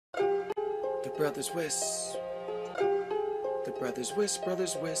The brothers Wisp. The brothers Wisp,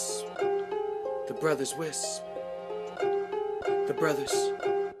 brothers Wisp. The brothers Wisp. The brothers.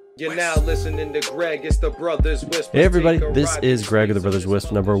 You're now listening to Greg. It's the Brothers Wisp. Hey everybody, this is Greg of the Brothers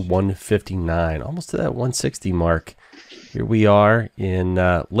Wisp, number 159, almost to that 160 mark. Here we are in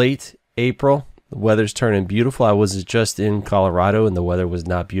late April. The weather's turning beautiful. I was just in Colorado and the weather was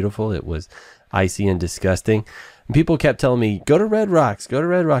not beautiful. It was icy and disgusting. And people kept telling me, go to Red Rocks,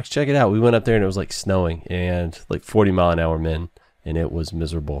 check it out. We went up there and it was like snowing and like 40-mile-an-hour wind, and it was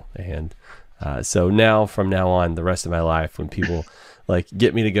miserable. And so now, from now on, the rest of my life, when people like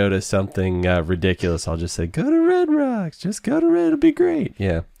get me to go to something ridiculous, I'll just say, go to Red Rocks, just go to Red, it'll be great.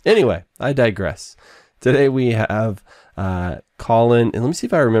 Yeah. Anyway, I digress. Today we have Colin, and let me see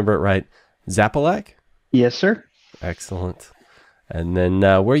if I remember it right, Zapalak? Yes, sir. Excellent. And then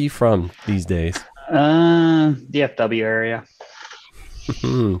where are you from these days? DFW area.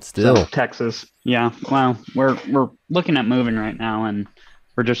 Still. So, Texas. Yeah. Well, we're looking at moving right now, and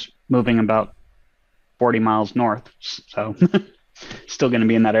we're just moving about 40 miles north. So still going to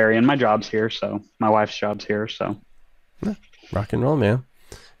be in that area. And my job's here, so my wife's job's here. So rock and roll, man.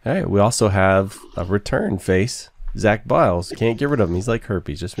 All right. We also have a return face, Zach Biles. Can't get rid of him. He's like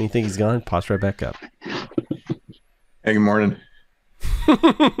herpes. Just when you think he's gone, pops right back up. Hey, good morning.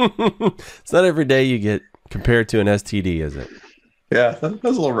 It's not every day you get compared to an STD, is it? Yeah, that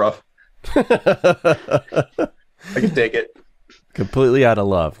was a little rough. I can take it. Completely out of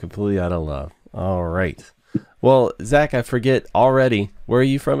love. All right. Well, Zach, I forget already. Where are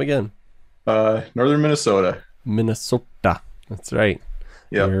you from again? Northern Minnesota. Minnesota. That's right.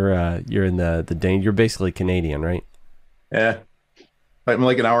 Yeah. You're in the Dane. You're basically Canadian, right? Yeah. I'm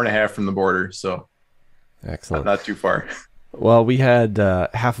like an hour and a half from the border, so excellent. Not too far. Well, we had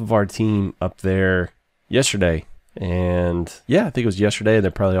half of our team up there yesterday, and yeah, I think it was yesterday. They're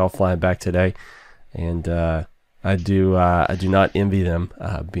probably all flying back today, and I do not envy them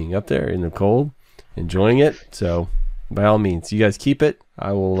being up there in the cold, enjoying it. So, by all means, you guys keep it.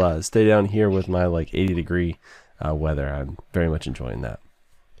 I will stay down here with my like 80-degree weather. I'm very much enjoying that.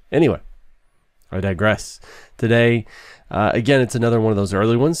 Anyway, I digress. Today, again, it's another one of those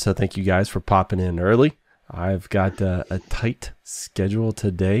early ones, so thank you guys for popping in early. I've got a tight schedule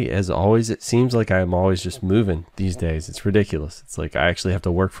today. As always, it seems like I'm always just moving these days. It's ridiculous. It's like I actually have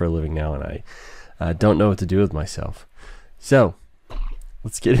to work for a living now, and I don't know what to do with myself. So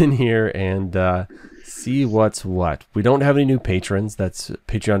let's get in here and see what's what. We don't have any new patrons. That's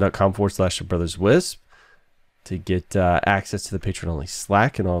patreon.com/brotherswisp to get access to the patron-only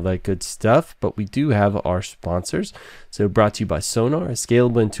Slack and all that good stuff. But we do have our sponsors. So brought to you by Sonar, a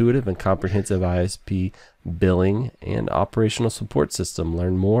scalable, intuitive, and comprehensive ISP billing and operational support system.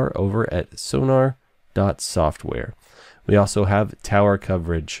 Learn more over at sonar.software. We also have Tower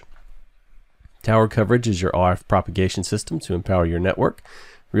Coverage. Tower Coverage is your RF propagation system to empower your network.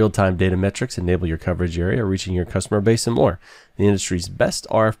 Real-time data metrics enable your coverage area, reaching your customer base, and more. The industry's best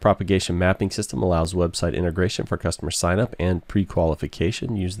RF propagation mapping system allows website integration for customer sign-up and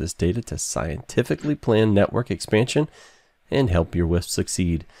pre-qualification. Use this data to scientifically plan network expansion and help your WISP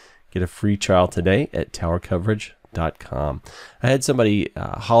succeed. Get a free trial today at towercoverage.com. I had somebody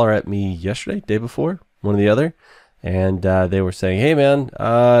holler at me yesterday, day before, one or the other, and they were saying, hey man,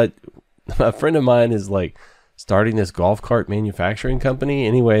 a friend of mine is like starting this golf cart manufacturing company.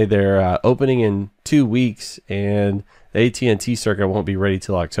 Anyway, they're opening in 2 weeks, and the AT&T circuit won't be ready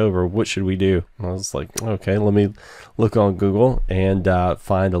till October. What should we do? And I was like, okay, let me look on Google and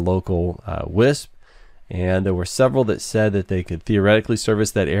find a local WISP. And there were several that said that they could theoretically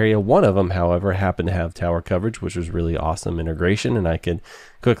service that area. One of them, however, happened to have Tower Coverage, which was really awesome integration. And I could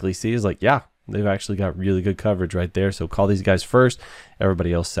quickly see is like, yeah, they've actually got really good coverage right there. So call these guys first,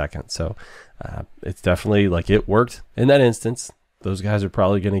 everybody else second. So it's definitely like it worked in that instance. Those guys are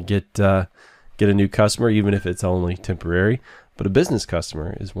probably going to get a new customer, even if it's only temporary. But a business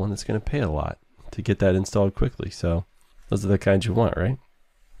customer is one that's going to pay a lot to get that installed quickly. So those are the kinds you want, right?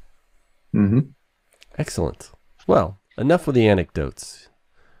 Mm-hmm. Excellent. Well, enough with the anecdotes.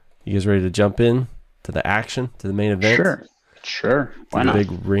 You guys ready to jump in to the action, to the main event? Sure. Why to not? The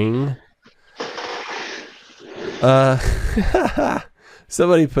big ring.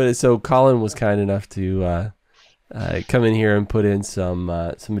 Somebody put it. So Colin was kind enough to come in here and put in some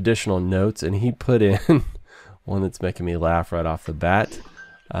additional notes, and he put in one that's making me laugh right off the bat.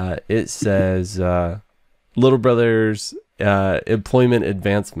 It says, "Little Brother's employment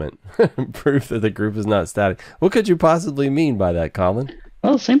advancement, proof that the group is not static." What could you possibly mean by that, Colin?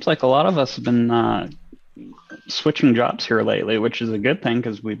 Well, it seems like a lot of us have been switching jobs here lately, which is a good thing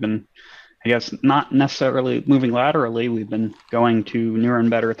because we've been, I guess, not necessarily moving laterally. We've been going to newer and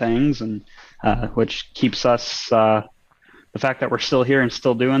better things, and which keeps us. The fact that we're still here and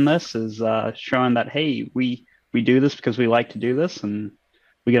still doing this is showing that, hey, we do this because we like to do this, and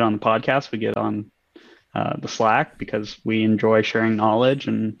we get on the podcast, we get on the Slack because we enjoy sharing knowledge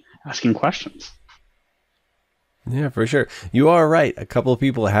and asking questions. Yeah, for sure. You are right. A couple of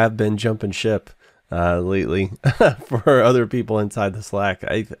people have been jumping ship lately for other people inside the Slack.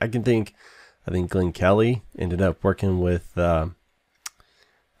 I think Glenn Kelly ended up working with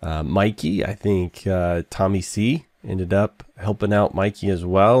Mikey. I think Tommy C ended up helping out Mikey as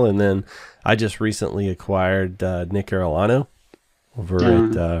well. And then I just recently acquired Nick Arellano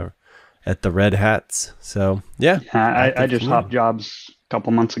over at the Red Hats. So yeah, I just hopped jobs a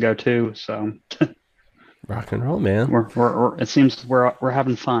couple months ago too. So rock and roll, man. We're it seems we're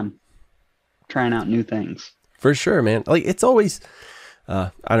having fun trying out new things. For sure, man. Like it's always,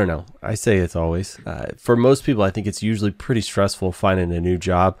 I don't know. I say it's always, for most people, I think it's usually pretty stressful finding a new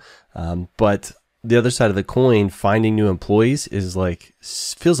job. But the other side of the coin, finding new employees is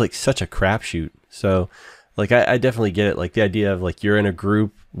feels like such a crapshoot. So like, I definitely get it. Like the idea of like, you're in a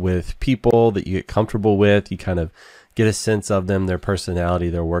group with people that you get comfortable with, you kind of get a sense of them, their personality,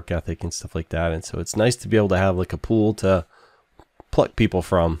 their work ethic and stuff like that. And so it's nice to be able to have like a pool to pluck people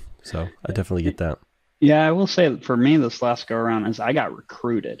from. So I definitely get that. Yeah, I will say that for me, this last go around is I got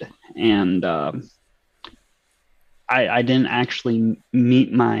recruited, and I didn't actually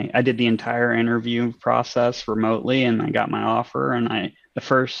I did the entire interview process remotely, and I got my offer. And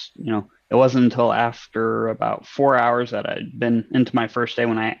it wasn't until after about 4 hours that I'd been into my first day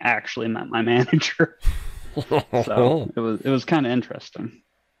when I actually met my manager. So it was kind of interesting.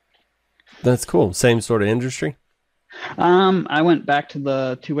 That's cool. Same sort of industry? I went back to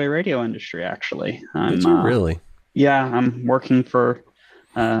the two-way radio industry, actually. Did you really? Yeah, I'm working for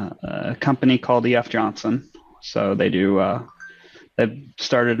a company called E.F. Johnson. So they do, they've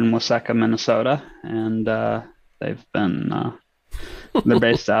started in Waseca, Minnesota, and they've been, they're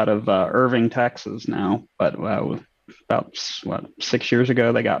based out of Irving, Texas now. But about 6 years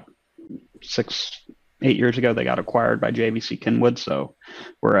ago, 8 years ago, they got acquired by JVC Kenwood. So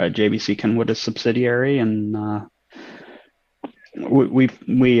we're a JVC Kenwood subsidiary, and we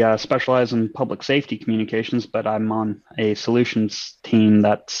specialize in public safety communications, but I'm on a solutions team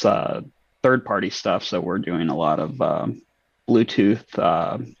that's third-party stuff. So we're doing a lot of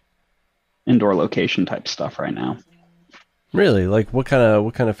Bluetooth indoor location type stuff right now. Really? Like what kind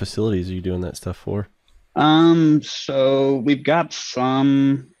of facilities are you doing that stuff for? So we've got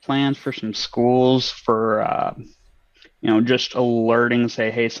some plans for some schools for just alerting, say,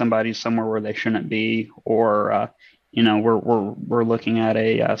 hey, somebody's somewhere where they shouldn't be, or we're looking at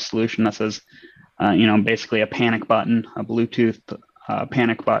a solution that says, basically a panic button, a Bluetooth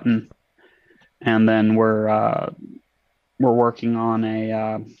panic button, and then we're working on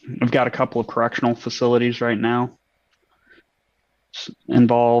we've got a couple of correctional facilities right now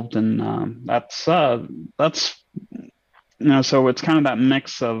involved, and that's so it's kind of that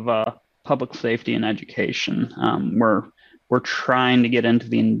mix of public safety and education. We're trying to get into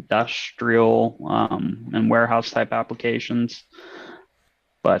the industrial and warehouse type applications,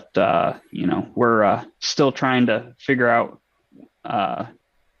 but we're still trying to figure out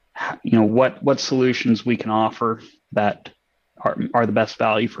what solutions we can offer that are the best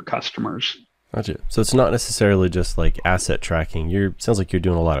value for customers. Gotcha. So it's not necessarily just like asset tracking. Sounds like you're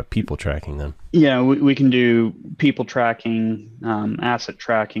doing a lot of people tracking then. Yeah, we can do people tracking, asset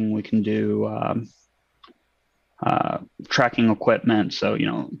tracking. We can do tracking equipment. So,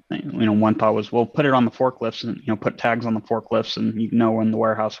 one thought was, we'll put it on the forklifts and, put tags on the forklifts, and you know in the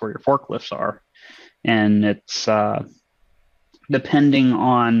warehouse where your forklifts are. And it's depending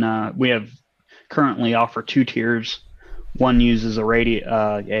on, we have currently offer 2 tiers. One uses a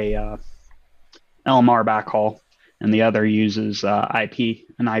LMR backhaul, and the other uses an IP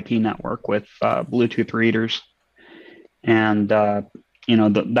network with Bluetooth readers. And the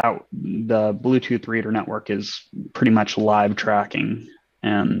Bluetooth reader network is pretty much live tracking,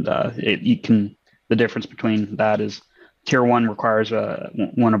 and the difference between that is tier 1 requires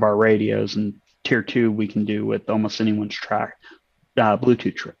one of our radios, and tier 2 we can do with almost anyone's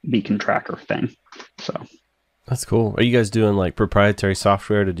Bluetooth beacon tracker thing. So. That's cool. Are you guys doing like proprietary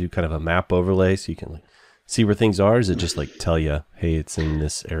software to do kind of a map overlay so you can like see where things are? Or is it just like tell you, hey, it's in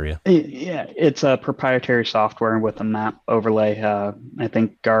this area? Yeah, it's a proprietary software with a map overlay. I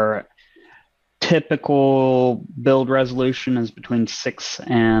think our typical build resolution is between 6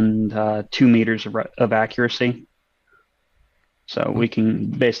 and 2 meters of accuracy. So we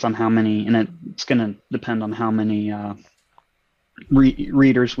can, based on how many, and it's going to depend on how many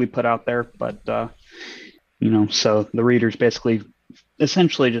readers we put out there, but so the readers basically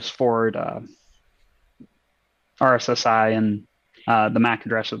essentially just forward RSSI and the MAC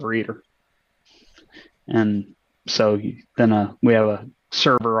address of the reader. And so then we have a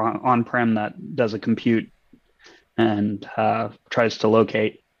server on-prem that does a compute and tries to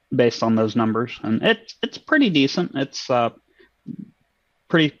locate based on those numbers. And it's pretty decent. It's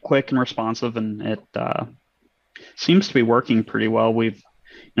pretty quick and responsive, and it seems to be working pretty well. We've,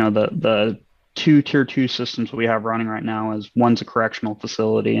 the two tier 2 systems we have running right now is one's a correctional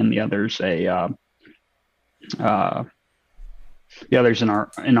facility and the other's in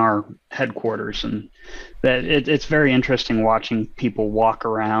our headquarters. And that it's very interesting watching people walk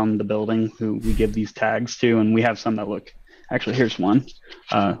around the building who we give these tags to. And we have some that actually here's one,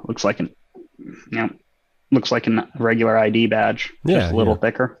 looks like a regular ID badge, just a little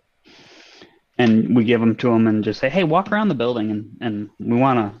thicker. And we give them to them and just say, hey, walk around the building, and we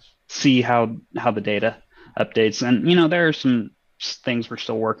want to see how the data updates. And there are some things we're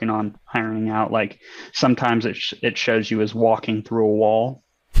still working on ironing out. Like sometimes it shows you as walking through a wall,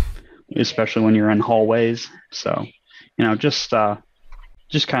 especially when you're in hallways. So just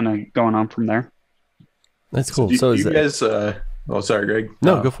kind of going on from there. That's cool. So you guys sorry, Greg.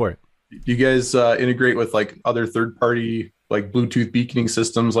 No, go for it. Do you guys integrate with like other third-party like Bluetooth beaconing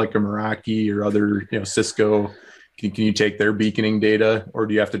systems like a Meraki or other, Cisco? Can you take their beaconing data, or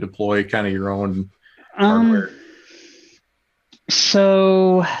do you have to deploy kind of your own hardware?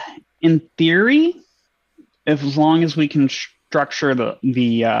 So in theory, as long as we can structure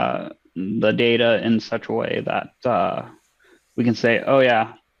the data in such a way that we can say, oh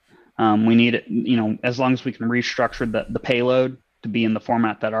yeah, we need it, as long as we can restructure the payload to be in the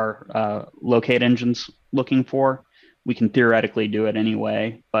format that our locate engine's looking for, we can theoretically do it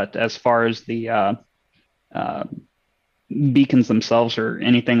anyway. But as far as the beacons themselves or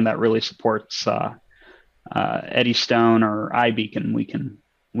anything that really supports Eddystone or iBeacon, we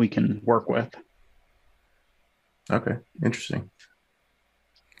can work with. Okay, interesting.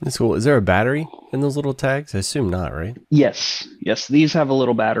 That's cool. Is there a battery in those little tags? I assume not, right? Yes. These have a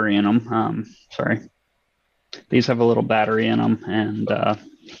little battery in them. These have a little battery in them, and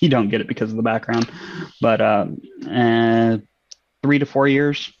you don't get it because of the background. But 3 to 4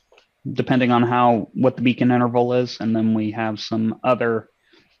 years, depending on what the beacon interval is. And then we have some other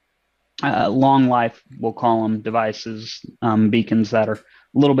long life, we'll call them devices, beacons that are a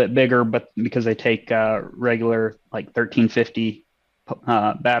little bit bigger, but because they take regular like 1350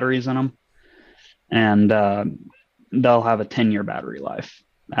 batteries in them, and they'll have a 10-year battery life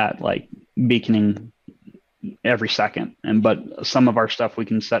at like beaconing every second. But some of our stuff we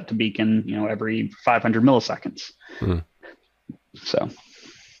can set to beacon, every 500 milliseconds. So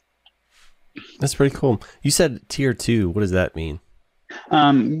that's pretty cool. You said tier 2. What does that mean?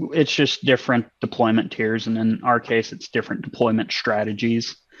 It's just different deployment tiers, and in our case, it's different deployment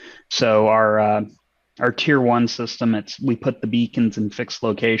strategies. So our tier 1 system, we put the beacons in fixed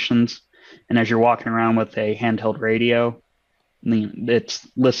locations, and as you're walking around with a handheld radio, it's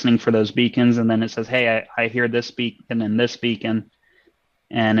listening for those beacons, and then it says, hey, I hear this beacon and this beacon,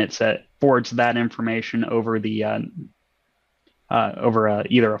 and it forwards that information over the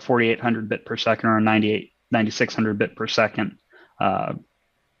either a 4800 bit per second or a 9600 bit per second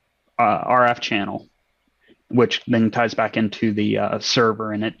RF channel, which then ties back into the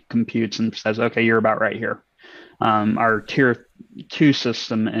server, and it computes and says, okay, you're about right here. Our tier 2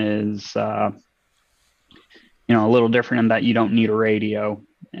 system is a little different in that you don't need a radio,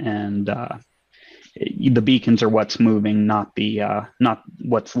 and the beacons are what's moving, not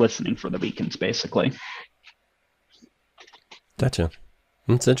what's listening for the beacons, basically. Gotcha.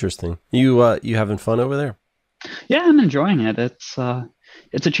 That's interesting. You having fun over there? Yeah, I'm enjoying it. It's a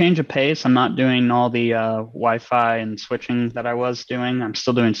change of pace. I'm not doing all the Wi-Fi and switching that I was doing. I'm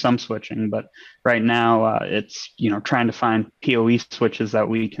still doing some switching, but right now it's trying to find PoE switches that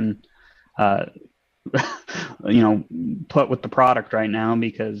we can put with the product right now,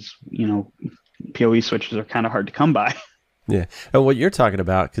 because PoE switches are kind of hard to come by. Yeah. And what you're talking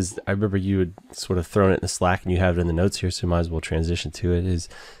about, because I remember you had sort of thrown it in the Slack and you have it in the notes here, so might as well transition to it, is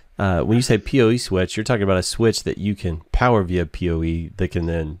when you say PoE switch, you're talking about a switch that you can power via PoE that can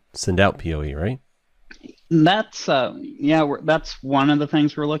then send out PoE, right? That's that's one of the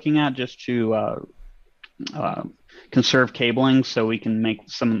things we're looking at, just to conserve cabling, so we can make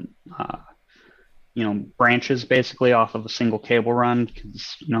some branches basically off of a single cable run,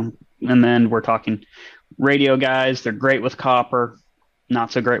 and then we're talking radio guys. They're great with copper,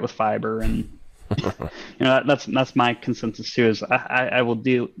 not so great with fiber, and that's my consensus too, is I will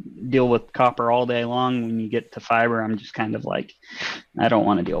deal with copper all day long. When you get to fiber, I'm just kind of like, I don't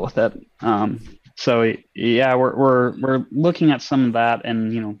want to deal with it. So yeah, we're looking at some of that,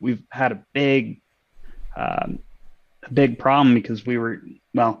 and we've had a big problem because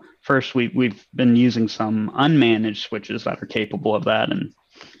first we've been using some unmanaged switches that are capable of that, and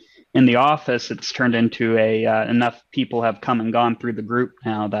in the office it's turned into enough people have come and gone through the group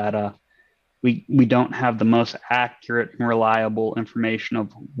now that we don't have the most accurate and reliable information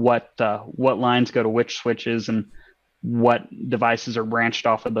of what lines go to which switches and what devices are branched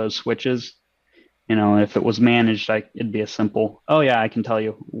off of those switches. If it was managed, it'd be a simple, oh yeah, I can tell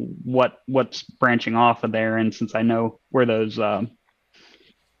you what's branching off of there, and since I know where those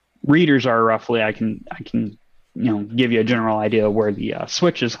readers are roughly, I can give you a general idea of where the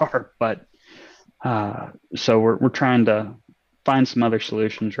switches are. But so we're trying to find some other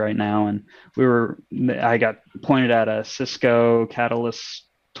solutions right now, and I got pointed at a Cisco Catalyst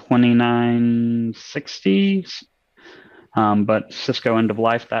 2960. But Cisco end of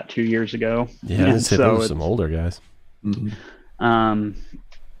life that 2 years ago. Yeah, so those are some older guys. Mhm.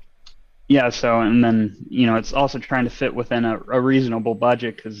 Yeah, so and then it's also trying to fit within a reasonable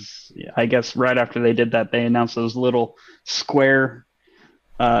budget, because I guess right after they did that, they announced those little square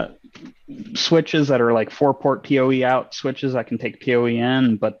switches that are like 4-port PoE out switches that can take PoE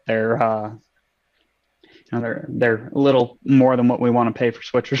in, but they're a little more than what we want to pay for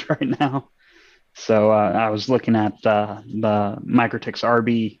switches right now. So I was looking at the Microtix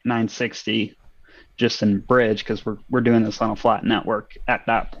RB960 just in bridge, because we're doing this on a flat network at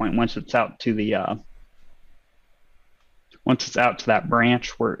that point. Once it's out to that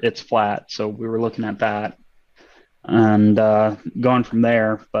branch where it's flat, so we were looking at that and going from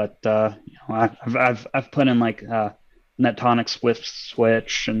there. But I've put in like Nettonic Swift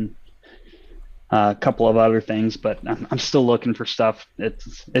switch and a couple of other things, but I'm still looking for stuff.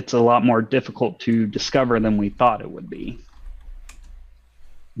 It's a lot more difficult to discover than we thought it would be.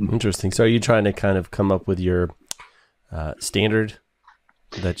 Interesting. So are you trying to kind of come up with your standard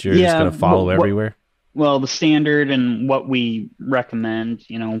that you're just going to follow everywhere? Well, the standard and what we recommend,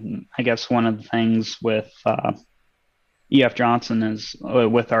 I guess one of the things with EF Johnson is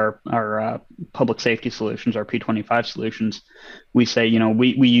with our public safety solutions, our P25 solutions, we say,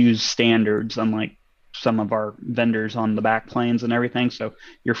 we use standards, unlike some of our vendors on the back planes and everything. So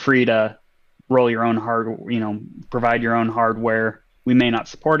you're free to roll your own hardware, provide your own hardware. We may not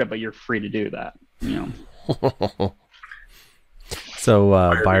support it, but you're free to do that. So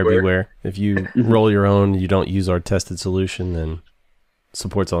buyer beware. If you roll your own, you don't use our tested solution, then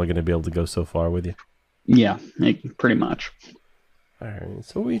support's only going to be able to go so far with you. Yeah, pretty much. All right.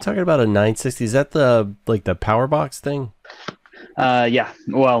 So what were you talking about, a 960? Is that the power box thing? Yeah.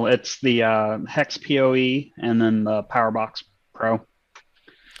 Well, it's the Hex PoE and then the PowerBox Pro.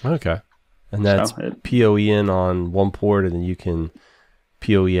 Okay. And that's PoE in on one port, and then you can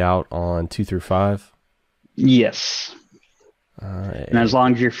PoE out on 2 through 5? Yes. And as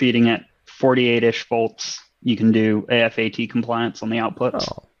long as you're feeding it 48-ish volts, you can do AFAT compliance on the outputs.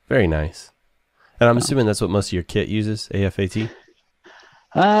 Oh, very nice. And I'm assuming that's what most of your kit uses, AFAT?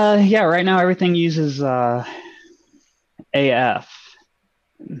 Yeah, right now everything uses AF.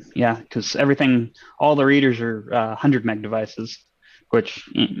 Yeah, because all the readers are 100 meg devices, which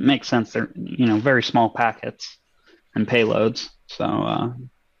makes sense. They're, very small packets and payloads.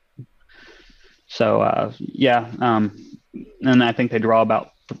 Yeah. And I think they draw the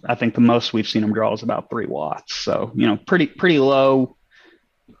most we've seen them draw is about 3 watts. So, pretty low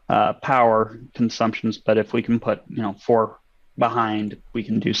power consumptions, but if we can put 4 behind, we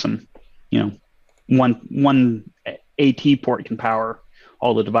can do some one AT port can power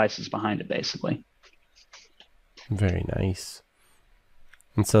all the devices behind it, basically. Very nice.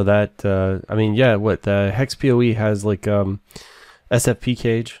 And so that the Hex PoE has like SFP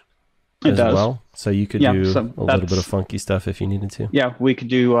cage as well, so you could do a little bit of funky stuff if you needed to. Yeah, we could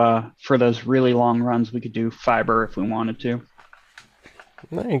do for those really long runs, we could do fiber if we wanted to.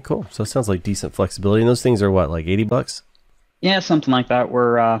 Very cool. So it sounds like decent flexibility. And those things are what, like $80? Yeah, something like that.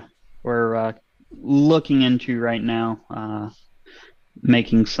 We're looking into right now,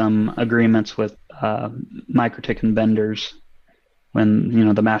 making some agreements with Microtix and vendors,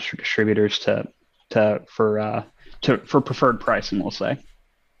 when the master distributors for preferred pricing, we'll say.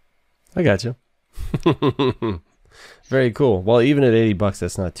 I got you. Very cool. Well, even at $80,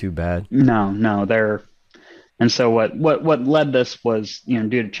 that's not too bad. No, they're. And so what led this was, due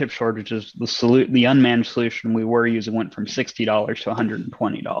to chip shortages, the unmanaged solution we were using went from $60 to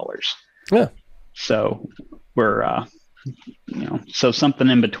 $120. Yeah. So we're, so something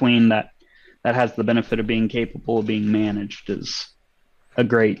in between that has the benefit of being capable of being managed is a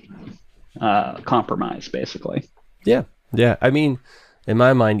great compromise, basically. Yeah. Yeah. I mean, in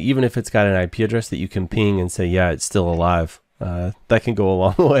my mind, even if it's got an IP address that you can ping and say, yeah, it's still alive, that can go a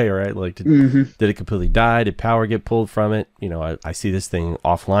long way, right? Like, did it completely die? Did power get pulled from it? You know, I see this thing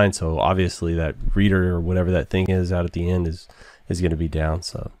offline, so obviously that reader or whatever that thing is out at the end is going to be down.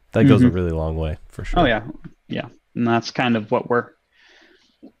 So that goes a really long way for sure. Oh yeah, yeah, and that's kind of what we're,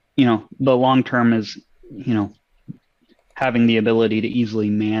 you know, the long term is, you know, having the ability to easily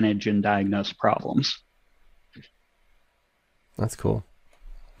manage and diagnose problems. That's cool.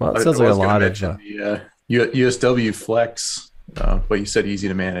 Well, it sounds like a lot of the USW Flex, but you said easy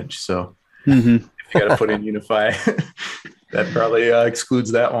to manage. So if you got to put in Unify, that probably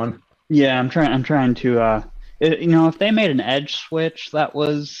excludes that one. Yeah, I'm trying to, you know, if they made an edge switch that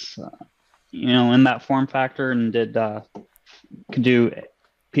was, you know, in that form factor and could do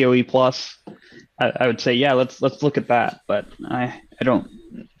PoE plus, I would say, yeah, let's look at that. But I don't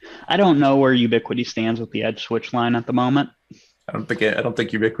know where Ubiquiti stands with the edge switch line at the moment. I don't think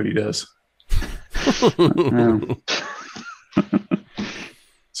Ubiquiti does. No.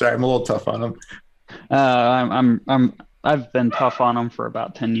 Sorry, I'm a little tough on them. I've been tough on them for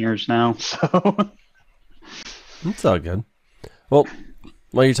about 10 years now. So it's all good. Well,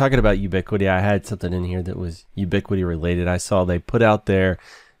 while you're talking about Ubiquiti, I had something in here that was Ubiquiti related. I saw they put out their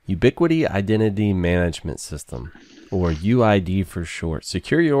Ubiquiti Identity Management System, or UID for short.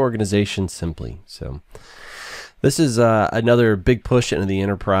 Secure your organization simply. So this is another big push into the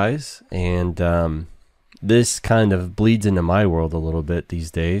enterprise, and this kind of bleeds into my world a little bit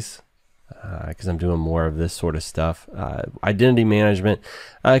these days because I'm doing more of this sort of stuff. Identity management,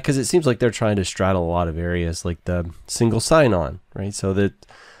 because it seems like they're trying to straddle a lot of areas, like the single sign-on, right? So that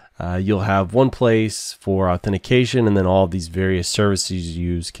you'll have one place for authentication, and then all of these various services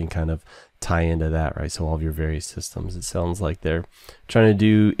you use can kind of tie into that, right? So all of your various systems. It sounds like they're trying to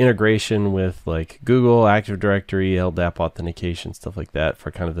do integration with like Google, Active Directory, LDAP authentication, stuff like that for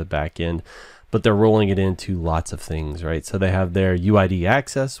kind of the back end, but they're rolling it into lots of things, right? So they have their UID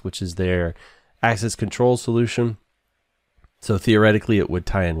access, which is their access control solution. So theoretically it would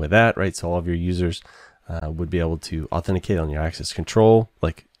tie in with that, right? So all of your users would be able to authenticate on your access control,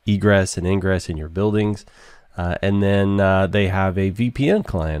 like egress and ingress in your buildings. And then they have a VPN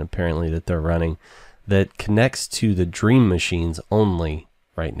client apparently that they're running that connects to the Dream machines only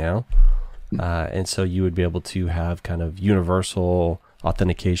right now. And so you would be able to have kind of universal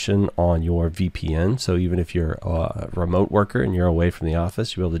authentication on your VPN. So even if you're a remote worker and you're away from the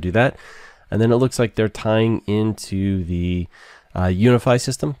office, you'll be able to do that. And then it looks like they're tying into the Unify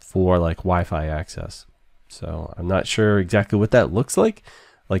system for like Wi-Fi access. So I'm not sure exactly what that looks like.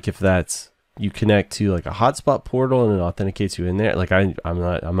 Like if that's you connect to like a hotspot portal and it authenticates you in there. Like I'm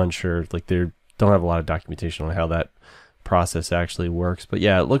unsure. Like they don't have a lot of documentation on how that process actually works. But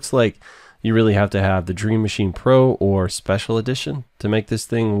yeah, it looks like you really have to have the Dream Machine Pro or Special Edition to make this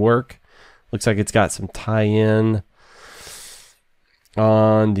thing work. Looks like it's got some tie-in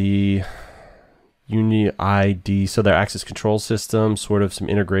on the UniID, so their access control system, sort of some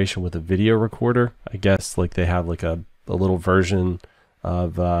integration with a video recorder. I guess like they have like a little version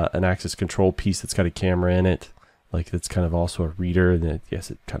of an access control piece that's got a camera in it, like it's kind of also a reader, and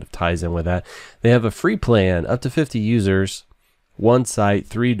yes, it kind of ties in with that. They have a free plan up to 50 users, one site,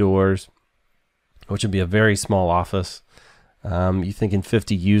 3 doors, which would be a very small office. You thinking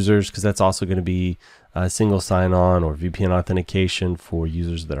 50 users, because that's also going to be a single sign-on or VPN authentication for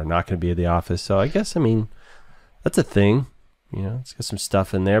users that are not going to be at the office. So I guess, I mean, that's a thing. You know, it's got some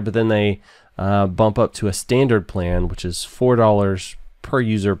stuff in there. But then they bump up to a standard plan, which is $4 per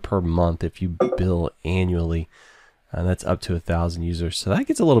user per month if you bill annually. And that's up to 1,000 users. So that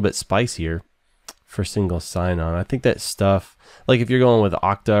gets a little bit spicier for single sign-on. I think that stuff, like if you're going with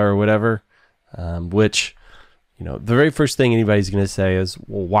Okta or whatever, which, you know, the very first thing anybody's going to say is,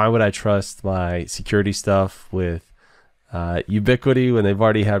 well, why would I trust my security stuff with Ubiquiti when they've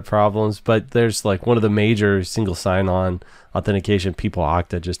already had problems? But there's like one of the major single sign-on authentication people,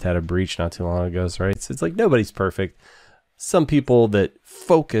 Okta, just had a breach not too long ago, right? So it's like nobody's perfect. Some people that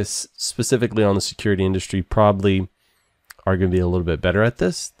focus specifically on the security industry probably are going to be a little bit better at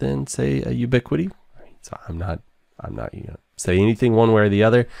this than, say, a Ubiquiti. So I'm not say anything one way or the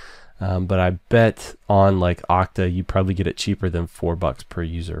other. But I bet on like Okta, you probably get it cheaper than $4 per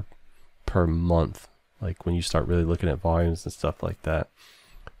user per month. Like when you start really looking at volumes and stuff like that.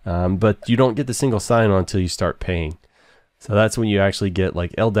 But you don't get the single sign-on until you start paying. So that's when you actually get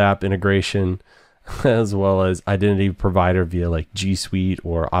like LDAP integration as well as identity provider via like G Suite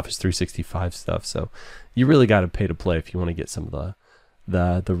or Office 365 stuff. So you really got to pay to play if you want to get some of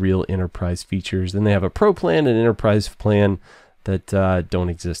the real enterprise features. Then they have a pro plan and enterprise plan that don't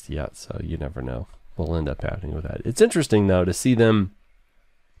exist yet, so you never know what will end up happening with that. It's interesting though to see them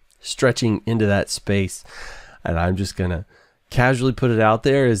stretching into that space. And I'm just going to casually put it out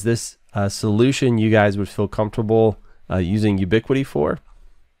there. Is this a solution you guys would feel comfortable using Ubiquiti for?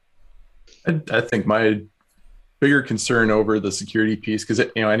 I think my bigger concern over the security piece, because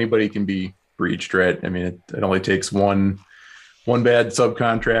anybody can be breached, right? I mean, it only takes one bad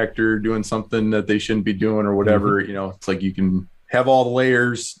subcontractor doing something that they shouldn't be doing or whatever. It's like you can have all the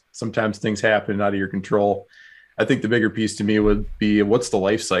layers. Sometimes things happen out of your control. I think the bigger piece to me would be, what's the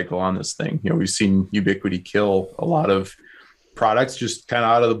life cycle on this thing? We've seen Ubiquiti kill a lot of products just kind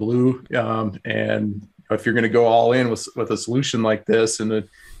of out of the blue. And if you're going to go all in with a solution like this, and the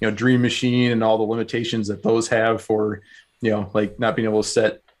Dream Machine and all the limitations that those have for like not being able to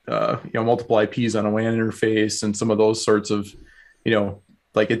set multiple IPs on a WAN interface and some of those sorts of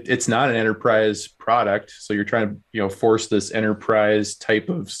like it's not an enterprise product, so you're trying to force this enterprise type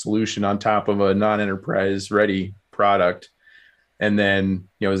of solution on top of a non-enterprise ready product, and then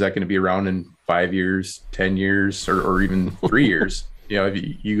is that going to be around in 5 years, 10 years, or even 3 years?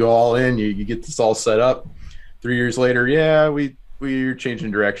 If you go all in, you get this all set up. 3 years later, we're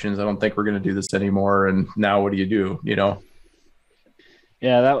changing directions. I don't think we're going to do this anymore. And now what do you do?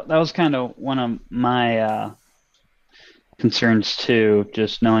 Yeah, that was kind of one of my concerns too,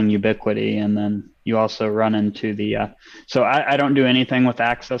 just knowing Ubiquiti. And then you also run into the so I don't do anything with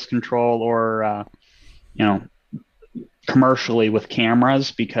access control or commercially with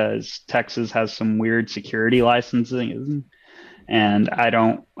cameras, because Texas has some weird security licensing, and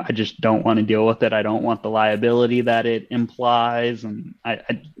I just don't want to deal with it. I don't want the liability that it implies, and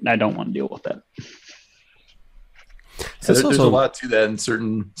I don't want to deal with it. So there's a lot to that in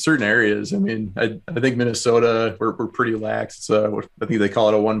certain areas. I mean, I think Minnesota, we're pretty lax. I think they call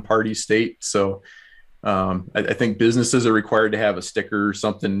it a one-party state. So I think businesses are required to have a sticker or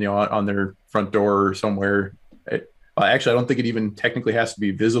something, on their front door or somewhere. Actually, I don't think it even technically has to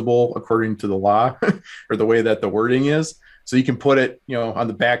be visible according to the law or the way that the wording is. So you can put it, on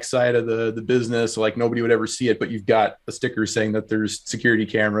the back side of the business, like nobody would ever see it, but you've got a sticker saying that there's security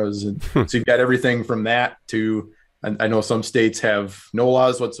cameras. And so you've got everything from that to, I know some states have no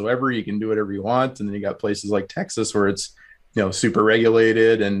laws whatsoever. You can do whatever you want. And then you got places like Texas where it's, super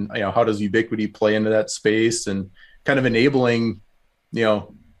regulated. And, how does Ubiquiti play into that space, and kind of enabling,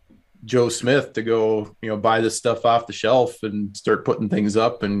 Joe Smith to go, buy this stuff off the shelf and start putting things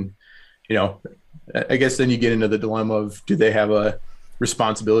up. And, I guess then you get into the dilemma of, do they have a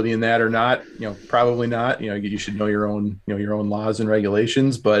responsibility in that or not? Probably not. You should know your own laws and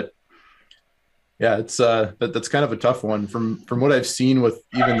regulations, but yeah, it's that's kind of a tough one. From what I've seen with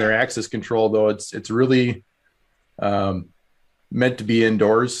even their access control, though, it's really meant to be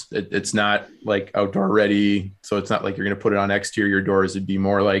indoors. It's not like outdoor ready, so it's not like you're going to put it on exterior doors. It'd be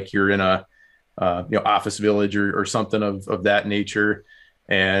more like you're in a office village or something of that nature,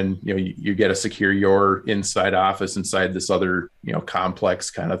 and you get to secure your inside office inside this other complex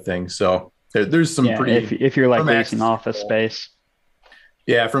kind of thing. So there's some pretty, if you're like leasing office space.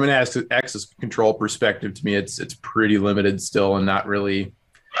 Yeah, from an access control perspective, to me, it's pretty limited still, and not really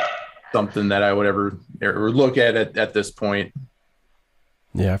something that I would ever look at this point.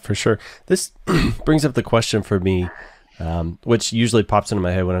 Yeah, for sure. This brings up the question for me, which usually pops into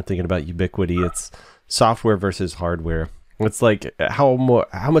my head when I'm thinking about Ubiquiti. It's software versus hardware. It's like, how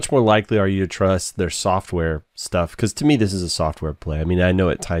much more likely are you to trust their software stuff? Because to me, this is a software play. I mean, I know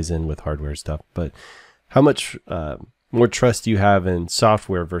it ties in with hardware stuff, but how much more trust do you have in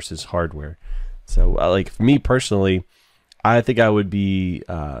software versus hardware? So like for me personally, I think I would be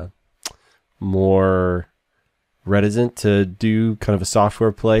more reticent to do kind of a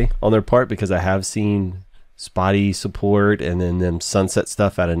software play on their part, because I have seen spotty support and then them sunset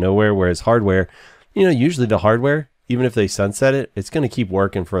stuff out of nowhere. Whereas hardware, usually the hardware, even if they sunset it, it's going to keep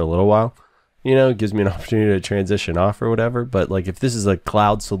working for a little while. It gives me an opportunity to transition off or whatever. But like if this is a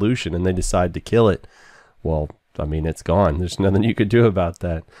cloud solution and they decide to kill it, well, I mean, it's gone. There's nothing you could do about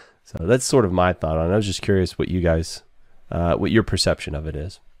that. So that's sort of my thought on it. I was just curious what you guys, what your perception of it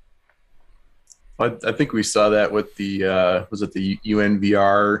is. I think we saw that with the was it the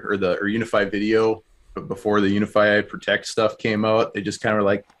UNVR or Unify Video, but before the Unify Protect stuff came out, they just kind of were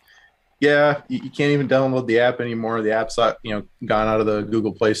like, yeah, you can't even download the app anymore. The app's gone out of the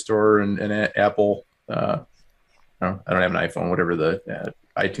Google Play Store and Apple. I don't have an iPhone, whatever the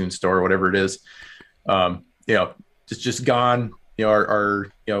iTunes Store, whatever it is. Just gone.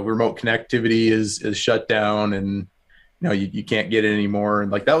 Our remote connectivity is shut down, and you can't get it anymore.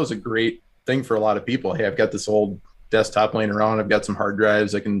 And like that was a great thing for a lot of people. Hey, I've got this old desktop laying around. I've got some hard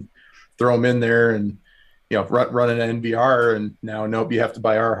drives. I can throw them in there and run an NVR. And now, nope, you have to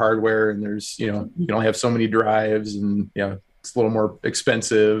buy our hardware. And there's you can only have so many drives, and it's a little more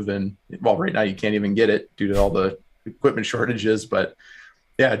expensive, and well, right now you can't even get it due to all the equipment shortages. But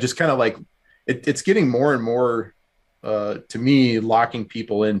yeah, just kind of like it's getting more and more to me, locking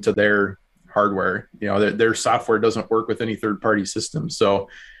people into their hardware. You know, their software doesn't work with any third-party system. So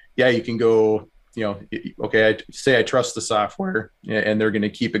yeah, you can go, you know, okay, I say I trust the software and they're going to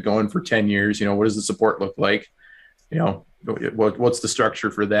keep it going for 10 years. You know, what does the support look like? You know, what's the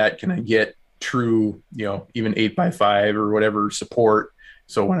structure for that? Can I get true, you know, even 8x5 or whatever support?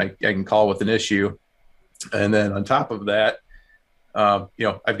 So when I can call with an issue. And then on top of that, you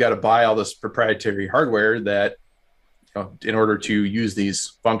know, I've got to buy all this proprietary hardware that, you know, in order to use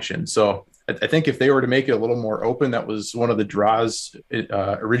these functions. So I think if they were to make it a little more open, that was one of the draws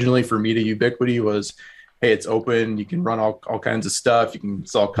originally for me to Ubiquiti was, hey, it's open. You can run all kinds of stuff. You can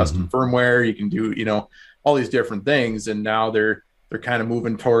install custom firmware. You can do, you know, all these different things. And now they're kind of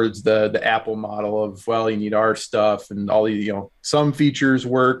moving towards the Apple model of, well, you need our stuff and all these, you know, some features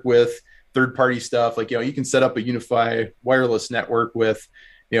work with third-party stuff. Like, you know, you can set up a UniFi wireless network with,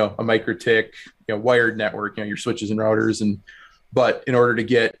 you know, a MikroTik, you know, wired network, you know, your switches and routers. But in order to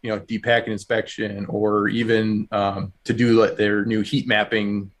get, you know, deep packet inspection or even to do like their new heat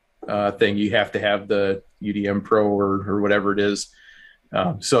mapping thing, you have to have the UDM Pro or whatever it is.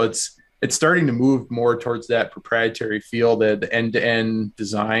 So it's starting to move more towards that proprietary feel, the end-to-end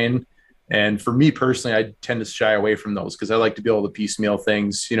design. And for me personally, I tend to shy away from those because I like to be able to piecemeal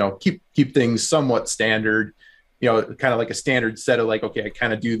things, you know, keep things somewhat standard, you know, kind of like a standard set of like, okay, I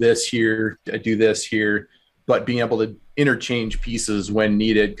kind of do this here, I do this here, but being able to interchange pieces when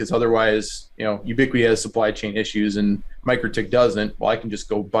needed. Because otherwise, you know, Ubiquiti has supply chain issues and MikroTik doesn't. Well, I can just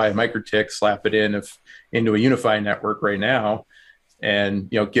go buy a MikroTik, slap it into a UniFi network right now, and,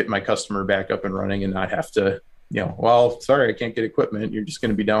 you know, get my customer back up and running and not have to, you know, well, sorry, I can't get equipment. You're just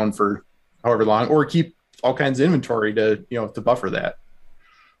going to be down for however long, or keep all kinds of inventory to, you know, to buffer that.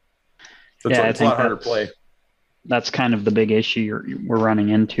 So yeah, it's a lot harder to play. That's kind of the big issue we're running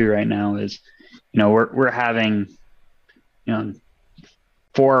into right now is, you know, we're having, you know,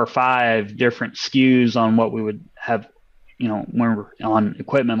 4 or 5 different SKUs on what we would have, you know, when we're on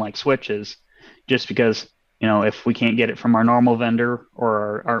equipment like switches, just because, you know, if we can't get it from our normal vendor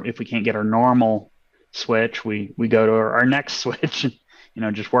or if we can't get our normal switch, we go to our next switch, you know,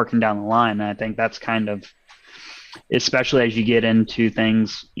 just working down the line. And I think that's kind of, especially as you get into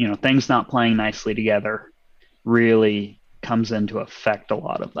things, you know, things not playing nicely together really comes into effect a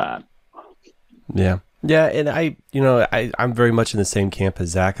lot of that. Yeah. Yeah. And I'm very much in the same camp as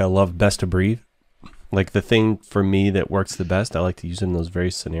Zach. I love best of breed. Like the thing for me that works the best, I like to use in those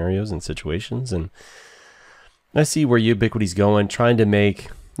various scenarios and situations. And I see where Ubiquiti's going, trying to make,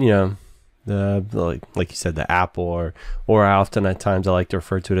 you know, like you said, the Apple, or often at times I like to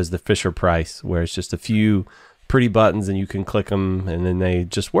refer to it as the Fisher Price, where it's just a few pretty buttons and you can click them and then they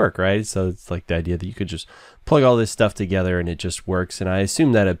just work, right? So it's like the idea that you could just plug all this stuff together and it just works. And I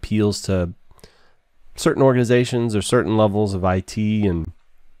assume that appeals to certain organizations or certain levels of IT. And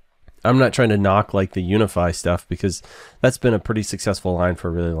I'm not trying to knock like the UniFi stuff because that's been a pretty successful line for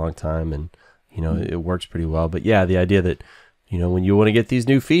a really long time. And, you know, it works pretty well. But yeah, the idea that, you know, when you want to get these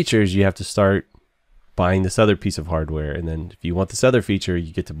new features, you have to start buying this other piece of hardware. And then if you want this other feature,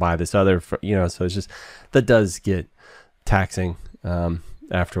 you get to buy this other, you know, so it's just, that does get taxing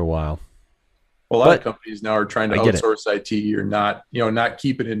after a while. Well, a lot of companies now are trying to outsource IT or not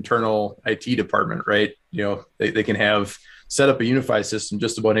keep an internal IT department, right? You know, they can have set up a UniFi system.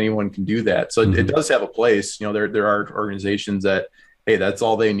 Just about anyone can do that. So it does have a place. You know, there are organizations that, hey, that's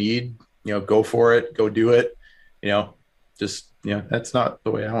all they need. You know, go for it, go do it. You know, just, you know, that's not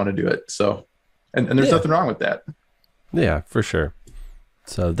the way I want to do it. So, and there's nothing wrong with that. Yeah, for sure.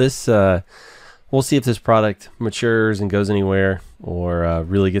 So this, we'll see if this product matures and goes anywhere or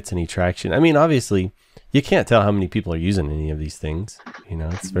really gets any traction. I mean, obviously, you can't tell how many people are using any of these things. You know,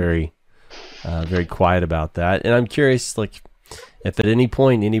 it's very, very quiet about that. And I'm curious, like, if at any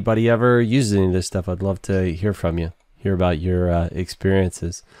point anybody ever uses any of this stuff, I'd love to hear from you, hear about your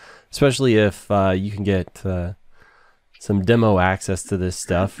experiences, especially if you can get some demo access to this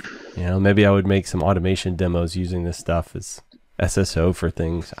stuff. You know, maybe I would make some automation demos using this stuff as SSO for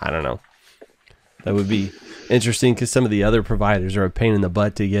things. I don't know. That would be interesting because some of the other providers are a pain in the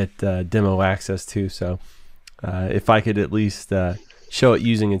butt to get demo access to. So if I could at least show it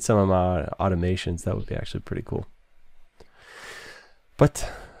using in some of my automations, that would be actually pretty cool. But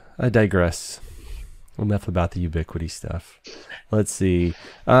I digress. Enough about the Ubiquiti stuff. Let's see.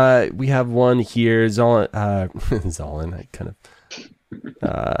 We have one here. Zolan, I kind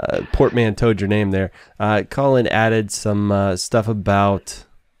of portmanteaued your name there. Colin added some stuff about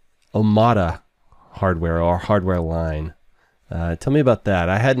Omada hardware or hardware line. Tell me about that.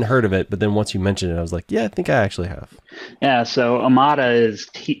 I hadn't heard of it, but then once you mentioned it, I was like, yeah, I think I actually have. Yeah, so Amada is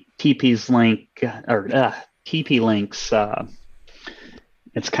TP's link or TP Link's.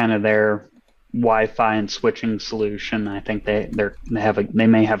 It's kind of their Wi-Fi and switching solution. I think they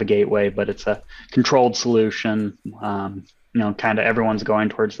may have a gateway, but it's a controlled solution. Kind of everyone's going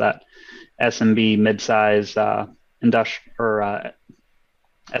towards that SMB midsize industrial or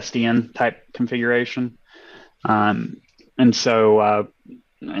SDN type configuration. And so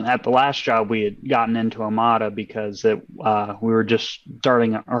at the last job, we had gotten into Amada because we were just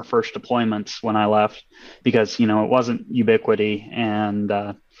starting our first deployments when I left, because it wasn't Ubiquiti, and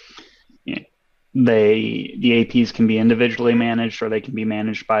the APs can be individually managed or they can be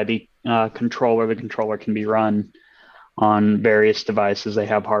managed by the controller. The controller can be run on various devices. They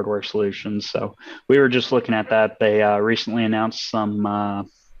have hardware solutions. So we were just looking at that. They recently announced some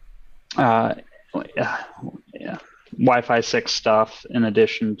Wi-Fi 6 stuff in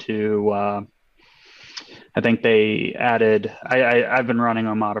addition to I think they added I've been running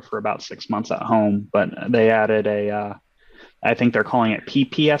Amada for about 6 months at home, but they added I think they're calling it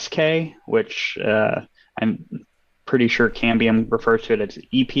PPSK, which I'm pretty sure Cambium refers to it as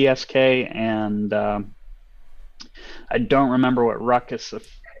EPSK, and I don't remember what Ruckus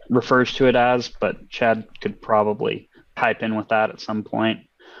refers to it as, but Chad could probably pipe in with that at some point.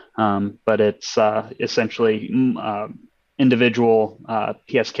 But it's essentially individual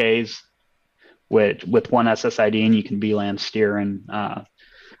PSKs with one SSID, and you can VLAN steer and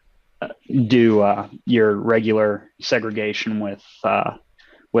do your regular segregation with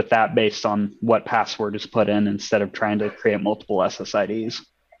that based on what password is put in, instead of trying to create multiple SSIDs.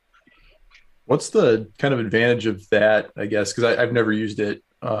 What's the kind of advantage of that, I guess? Because I've never used it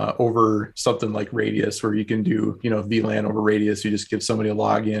over something like Radius, where you can do, VLAN over Radius. You just give somebody a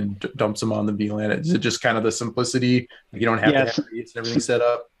login, dumps them on the VLAN. Is it just kind of the simplicity? You don't have to have Radius and everything set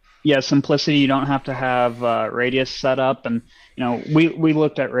up? Yeah, simplicity. You don't have to have Radius set up. And, we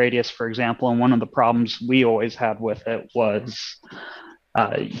looked at Radius, for example, and one of the problems we always had with it was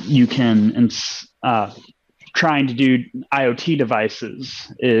you can trying to do IoT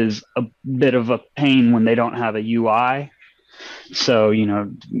devices is a bit of a pain when they don't have a UI. So,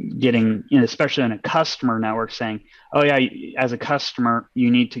 getting, especially in a customer network, saying, oh yeah, as a customer, we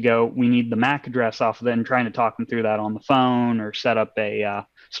need the MAC address off of it, and trying to talk them through that on the phone or set up a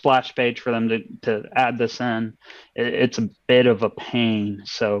splash page for them to add this in. It's a bit of a pain.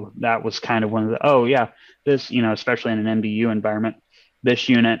 So that was kind of one of this, especially in an MDU environment, this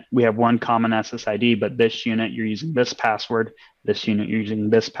unit, we have one common SSID, but this unit, you're using this password, this unit, you're using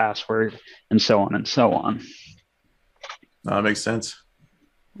this password, and so on and so on. That makes sense.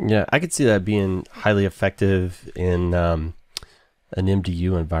 Yeah, I could see that being highly effective in an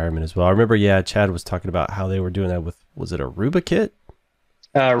MDU environment as well. I remember, Chad was talking about how they were doing that with, was it Aruba Kit?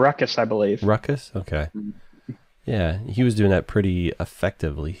 Ruckus, I believe. Ruckus? Okay. Yeah, he was doing that pretty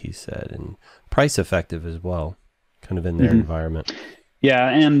effectively, he said, and price effective as well, kind of in their environment. Yeah,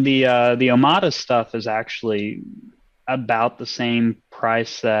 and the Amada stuff is actually about the same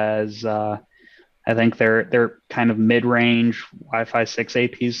price as I think they're kind of mid-range Wi-Fi 6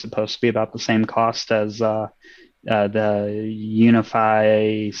 APs, supposed to be about the same cost as the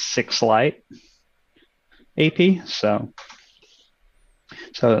UniFi 6 Lite AP. So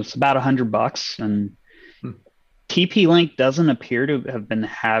it's about $100, and TP Link doesn't appear to have been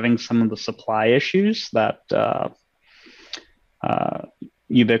having some of the supply issues that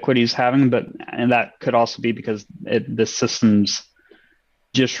Ubiquiti is having, and that could also be because the system's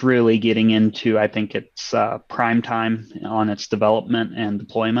just really getting into, I think it's prime time on its development and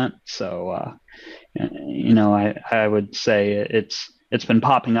deployment. So, I would say it's been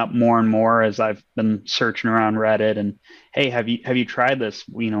popping up more and more as I've been searching around Reddit, and hey, have you tried this?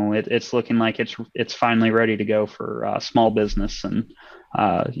 It's looking like it's finally ready to go for small business and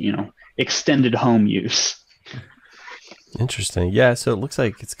extended home use. Interesting. Yeah, so it looks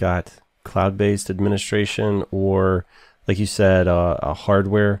like it's got cloud-based administration, or like you said, a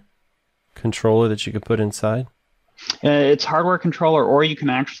hardware controller that you could put inside. It's hardware controller, or you can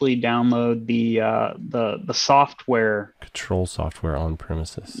actually download the software. Control software on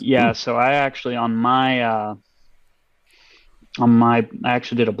premises. Yeah, so I actually I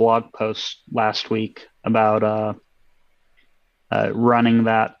actually did a blog post last week about running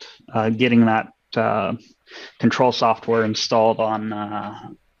that, getting that control software installed on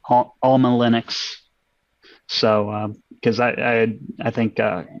Alma Linux. So, because I think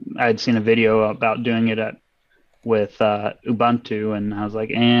I had seen a video about doing it with Ubuntu, and I was like,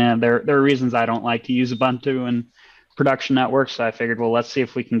 there are reasons I don't like to use Ubuntu and production networks. So I figured, well, let's see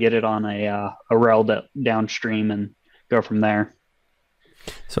if we can get it on a RHEL downstream and go from there.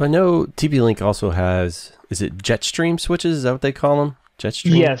 So I know TP-Link also has, is it Jetstream switches? Is that what they call them?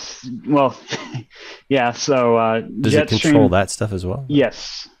 Jetstream? Yes. Well, yeah. So does it control that stuff as well?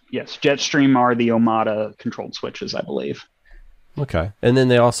 Yes. Jetstream are the Omada controlled switches, I believe. Okay. And then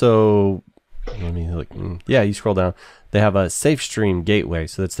they also, let me look. Yeah, you scroll down. They have a SafeStream gateway,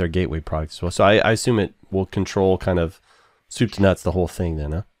 so that's their gateway product as well. So I assume it will control kind of soup to nuts the whole thing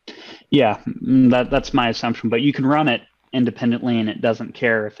then, huh? Yeah, that's my assumption. But you can run it independently, and it doesn't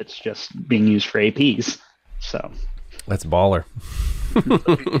care if it's just being used for APs. So that's baller.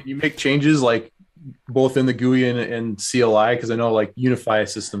 You make changes like both in the GUI and CLI, because I know like Unify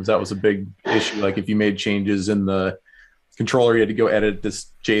systems, that was a big issue. Like if you made changes in the controller, you had to go edit this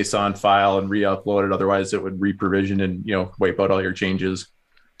JSON file and re-upload it. Otherwise, it would re-provision and wipe out all your changes.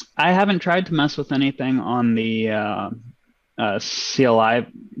 I haven't tried to mess with anything on the CLI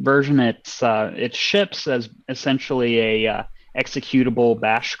version. It ships as essentially a executable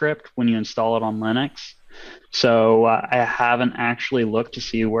Bash script when you install it on Linux. So I haven't actually looked to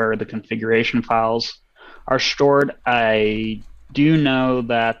see where the configuration files are stored. I do know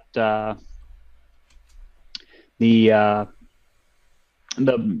that the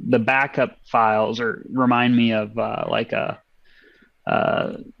backup files remind me of like a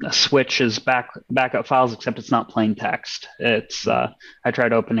switch's backup files, except it's not plain text. It's I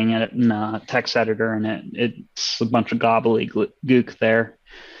tried opening it in a text editor, and it's a bunch of gobbledygook there.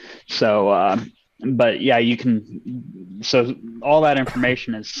 So, but yeah, you can. So all that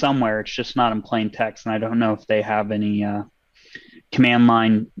information is somewhere. It's just not in plain text, and I don't know if they have any command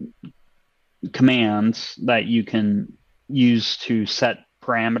line commands that you can use to set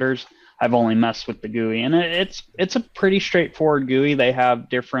parameters. I've only messed with the GUI, and it's a pretty straightforward GUI. They have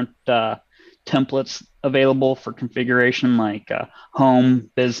different templates available for configuration, like home,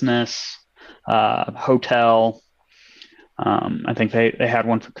 business, hotel. I think they had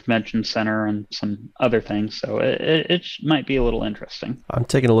one for convention center and some other things. So it might be a little interesting. I'm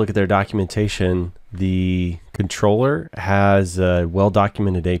taking a look at their documentation. The controller has a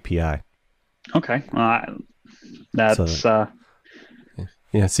well-documented API. Okay, that's.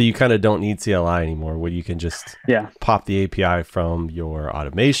 Yeah, so you kind of don't need CLI anymore, where you can just pop the API from your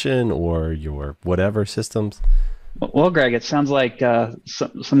automation or your whatever systems. Well, Greg, it sounds like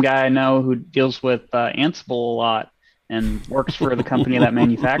some guy I know who deals with Ansible a lot and works for the company that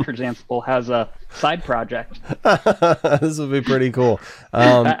manufactures Ansible has a side project. This would be pretty cool.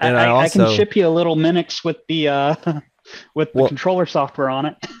 And I can ship you a little Minix with the controller software on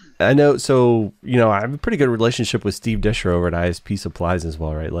it. I know. So, I have a pretty good relationship with Steve Disher over at ISP Supplies as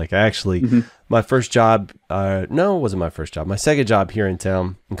well, right? Like I actually, my first job, no, it wasn't my first job. My second job here in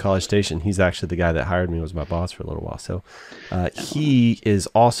town in College Station, he's actually the guy that hired me, was my boss for a little while. So he is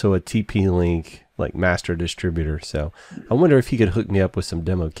also a TP-Link like master distributor. So I wonder if he could hook me up with some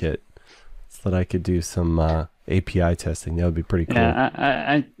demo kit so that I could do some API testing. That would be pretty cool.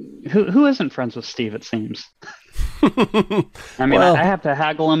 Yeah, who isn't friends with Steve, it seems. I mean, I have to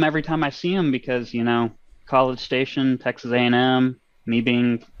haggle him every time I see him because, College Station, Texas A&M, me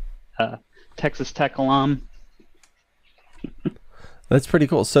being a Texas Tech alum. That's pretty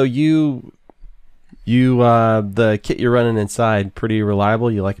cool. So you the kit you're running inside, pretty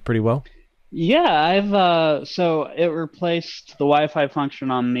reliable? You like it pretty well? Yeah, I've so it replaced the Wi-Fi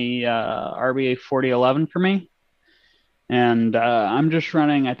function on the RBA 4011 for me. And I'm just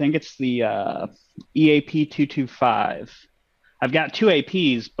running, I think it's the EAP 225. I've got two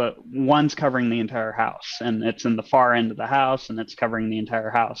APs, but one's covering the entire house, and it's in the far end of the house, and it's covering the entire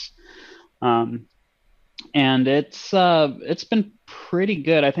house. And it's been pretty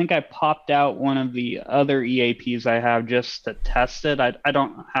good. I think I popped out one of the other EAPs I have just to test it. I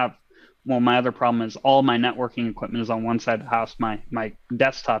don't have, well, my other problem is all my networking equipment is on one side of the house. My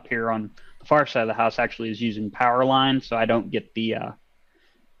desktop here on the far side of the house actually is using power line, so I don't get the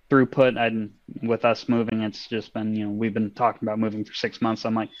throughput. And with us moving, it's just been, we've been talking about moving for 6 months.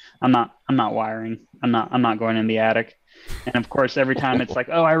 I'm like, I'm not wiring. I'm not going in the attic. And of course, every time it's like,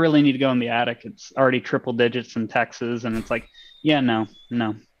 oh, I really need to go in the attic, it's already triple digits in Texas, and it's like, yeah, no,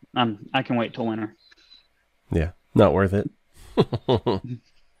 I can wait till winter. Yeah, not worth it.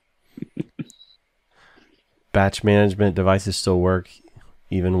 Batch management devices still work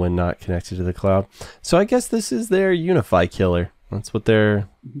even when not connected to the cloud. So I guess this is their Unify killer. That's what they're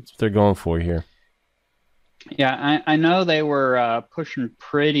going for here. Yeah, I know they were pushing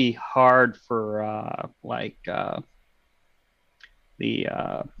pretty hard for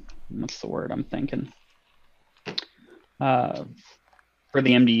the what's the word I'm thinking? For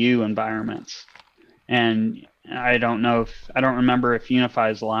the MDU environments. And I don't know if I don't remember if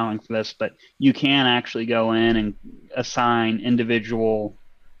Unify is allowing for this, but you can actually go in and assign individual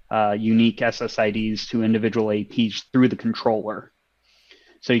unique SSIDs to individual APs through the controller.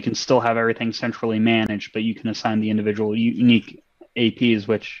 So you can still have everything centrally managed, but you can assign the individual unique APs,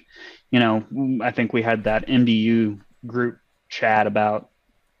 which, I think we had that MDU group chat about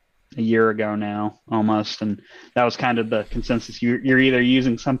a year ago now almost, and that was kind of the consensus. You're either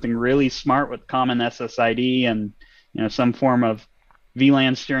using something really smart with common SSID and some form of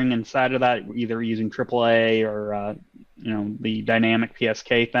VLAN steering inside of that, either using AAA or the dynamic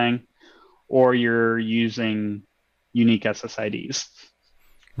PSK thing, or you're using unique SSIDs.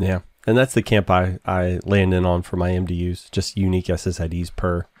 Yeah, and that's the camp I land in on for my MDUs, just unique SSIDs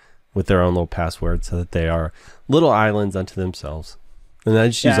per with their own little password so that they are little islands unto themselves. And I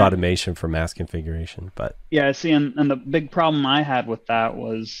just use automation for mass configuration. But yeah, see, and the big problem I had with that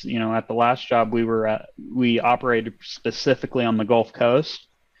was, at the last job we operated specifically on the Gulf Coast.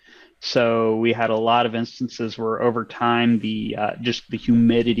 So we had a lot of instances where over time the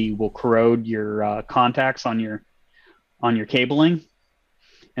humidity will corrode your contacts on your cabling.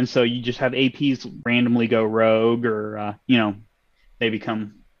 And so you just have APs randomly go rogue, or they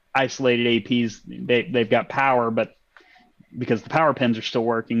become isolated APs. They've got power, but because the power pins are still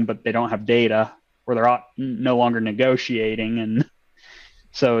working, but they don't have data, or they're no longer negotiating. And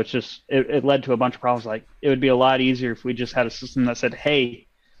so it led to a bunch of problems. Like, it would be a lot easier if we just had a system that said, hey,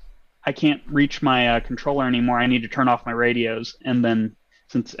 I can't reach my controller anymore. I need to turn off my radios. And then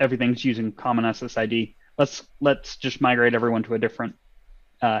since everything's using common SSID, let's just migrate everyone to a different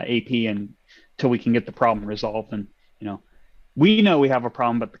AP until we can get the problem resolved. And, we know we have a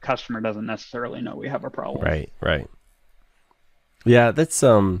problem, but the customer doesn't necessarily know we have a problem. Right. Yeah, that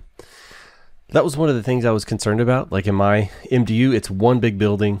was one of the things I was concerned about. Like in my MDU, it's one big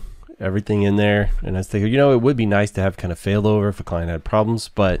building, everything in there. And I was thinking, it would be nice to have kind of failover if a client had problems.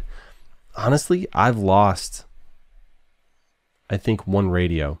 But honestly, I've lost, I think, one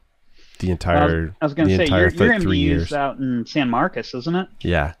radio the entire I was going to say, your 3 MDU's years out in San Marcos, isn't it?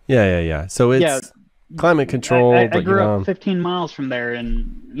 Yeah. So it's climate control. I grew up 15 miles from there,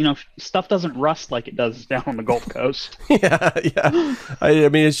 and stuff doesn't rust like it does down on the Gulf Coast. yeah. I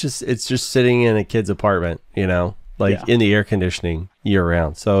mean, it's just sitting in a kid's apartment, in the air conditioning year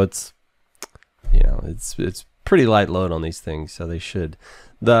round. So it's pretty light load on these things. So they should.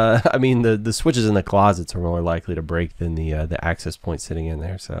 The switches in the closets are more likely to break than the access point sitting in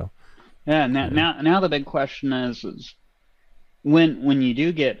there. So yeah. Now the big question is when you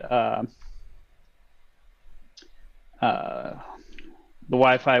do get the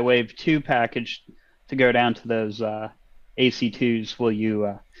Wi-Fi Wave 2 package to go down to those AC2s, will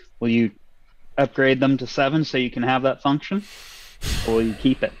you upgrade them to 7 so you can have that function, or will you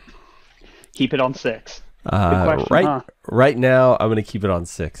keep it on 6? Good question, right now I'm going to keep it on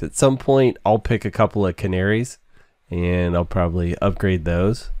 6. At some point I'll pick a couple of canaries and I'll probably upgrade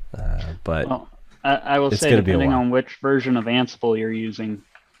those, but I will say, depending on which version of Ansible you're using,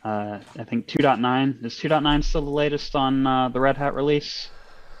 I think 2.9 is 2.9 still the latest on the Red Hat release?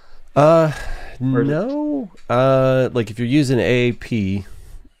 No. Like if you're using AAP,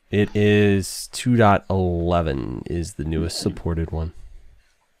 it is 2.11 is the newest supported one.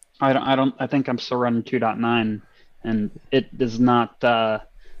 I think I'm still running 2.9, and it does not.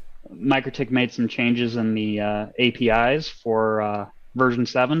 MikroTik made some changes in the APIs for version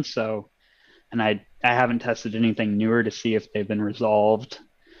 7, and I haven't tested anything newer to see if they've been resolved.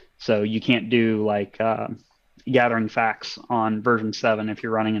 So you can't do gathering facts on version 7 if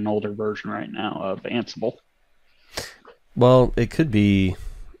you're running an older version right now of Ansible. Well, it could be.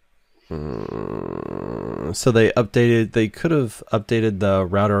 So they could have updated the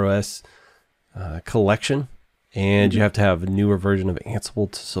RouterOS collection, and you have to have a newer version of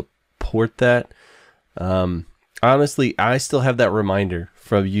Ansible to support that. Honestly, I still have that reminder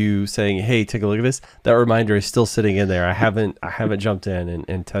from you saying, hey, take a look at this. That reminder is still sitting in there. I haven't jumped in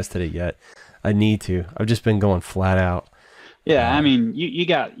and tested it yet. I need to. I've just been going flat out. Yeah, I mean, you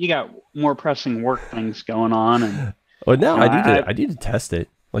got more pressing work things going on, and well, no, I need to test it.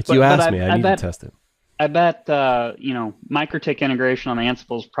 Like you asked me, I need to test it. I bet MikroTik integration on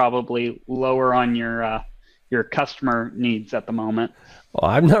Ansible is probably lower on your customer needs at the moment. Well,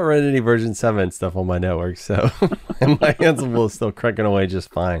 I've not run any version 7 stuff on my network, so and my Ansible is still cranking away just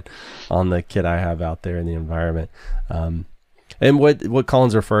fine on the kit I have out there in the environment. And what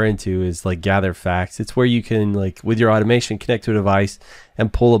Colin's referring to is like gather facts. It's where you can, like, with your automation, connect to a device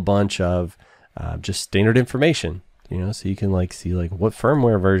and pull a bunch of just standard information. So you can like see like what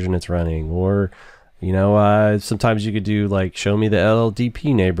firmware version it's running, or Sometimes you could do like show me the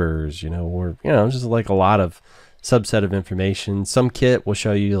LLDP neighbors, or just like a lot of subset of information. Some kit will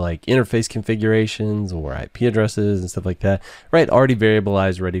show you like interface configurations or IP addresses and stuff like that, right? Already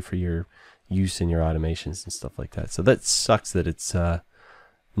variabilized, ready for your use in your automations and stuff like that. So that sucks that it's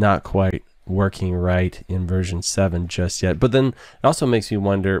not quite working right in version 7 just yet. But then it also makes me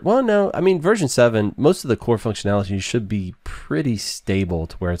wonder, well, no, I mean, version 7, most of the core functionality should be pretty stable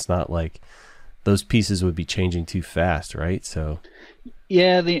to where it's not like those pieces would be changing too fast, right? So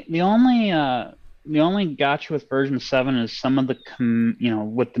yeah, the only gotcha with version 7 is some of the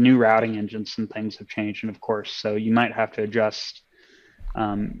with the new routing engines, some things have changed, and of course, so you might have to adjust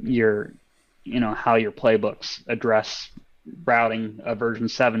your how your playbooks address routing a version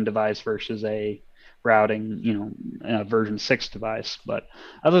 7 device versus a routing a version 6 device. But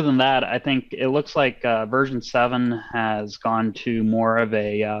other than that, I think it looks like version 7 has gone to more of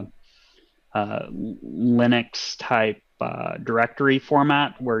a Linux type directory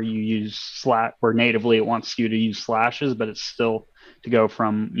format where you use where natively it wants you to use slashes, but it's still to go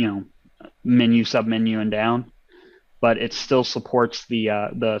from menu, submenu, and down. But it still supports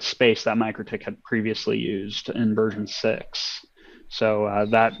the space that MikroTik had previously used in version 6. So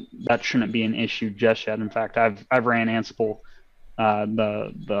that shouldn't be an issue just yet. In fact, I've ran Ansible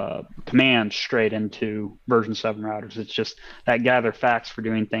the command straight into version 7 routers. It's just that gather facts for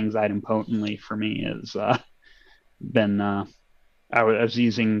doing things idempotently for me is been I was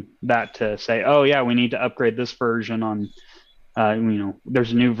using that to say, oh yeah, we need to upgrade this version on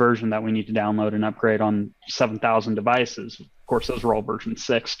there's a new version that we need to download and upgrade on 7,000 devices. Of course, those were all version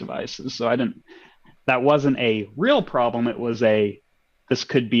 6 devices. So that wasn't a real problem. It was this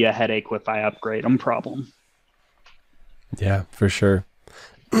could be a headache if I upgrade them problem. Yeah, for sure.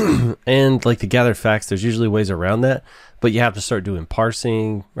 And like to gather facts, there's usually ways around that, but you have to start doing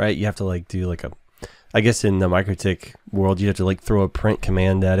parsing, right? You have to like do like I guess in the MikroTik world, you have to like throw a print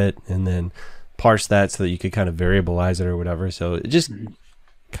command at it and then parse that so that you could kind of variabilize it or whatever. So it just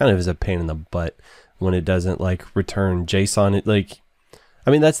kind of is a pain in the butt when it doesn't like return JSON.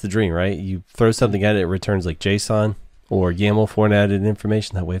 That's the dream, right? You throw something at it, it returns like JSON or YAML formatted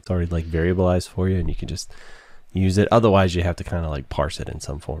information. That way it's already like variabilized for you and you can just use it. Otherwise you have to kind of like parse it in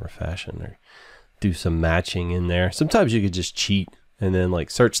some form or fashion or do some matching in there. Sometimes you could just cheat and then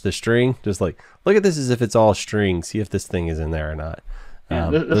like search the string, just like look at this as if it's all string, see if this thing is in there or not. Yeah,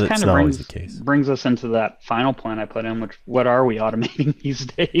 this kind of brings us into that final point I put in, which what are we automating these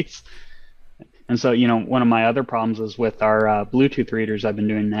days? And so, one of my other problems is with our Bluetooth readers I've been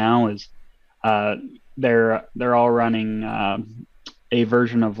doing now is they're all running a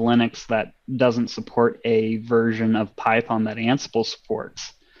version of Linux that doesn't support a version of Python that Ansible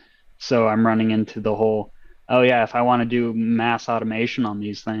supports. So I'm running into the whole, oh yeah, if I want to do mass automation on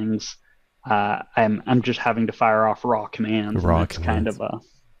these things, I'm just having to fire off raw commands. Kind of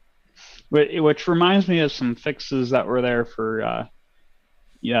which reminds me of some fixes that were there for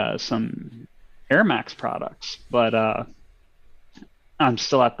some AirMax products, but I'm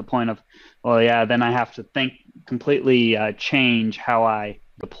still at the point of, well, yeah, then I have to completely change how I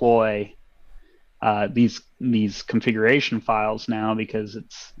deploy these configuration files now because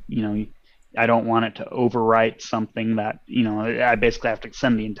it's I don't want it to overwrite something that, I basically have to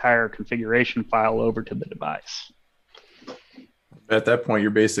send the entire configuration file over to the device. At that point,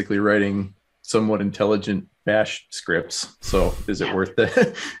 you're basically writing somewhat intelligent bash scripts. So is it worth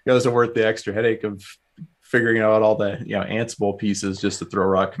the extra headache of figuring out all the Ansible pieces just to throw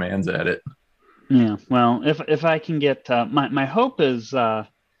raw commands at it? Yeah, well, if I can get my hope is that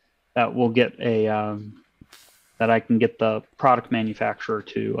we'll get that I can get the product manufacturer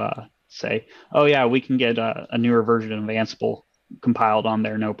to say, oh yeah, we can get a newer version of Ansible compiled on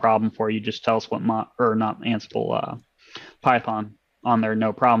there, no problem for you. Just tell us what not Ansible, Python on there,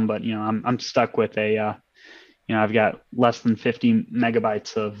 no problem. But I'm stuck with I've got less than 50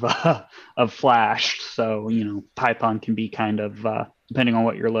 megabytes of flash, so Python can be kind of depending on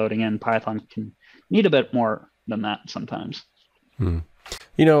what you're loading in. Python can need a bit more than that sometimes. On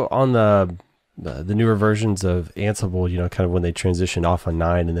the newer versions of Ansible, kind of when they transitioned off on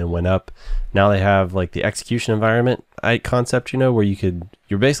 9 and then went up, now they have like the execution environment concept, where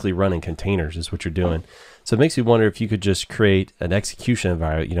you're basically running containers is what you're doing. So it makes me wonder if you could just create an execution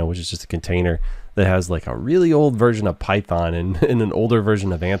environment, which is just a container that has like a really old version of Python and an older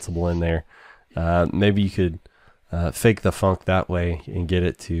version of Ansible in there. Maybe you could fake the funk that way and get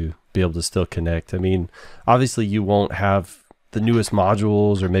it to be able to still connect. I mean, obviously you won't have the newest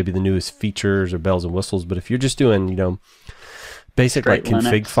modules or maybe the newest features or bells and whistles, but if you're just doing, basic like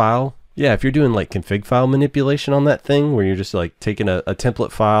config file, Yeah, if you're doing like config file manipulation on that thing, where you're just like taking a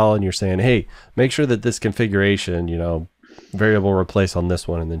template file and you're saying, hey, make sure that this configuration, variable replace on this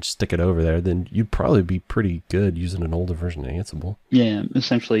one, and then stick it over there, then you'd probably be pretty good using an older version of Ansible. Yeah,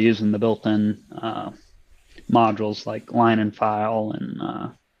 essentially using the built-in modules like line and file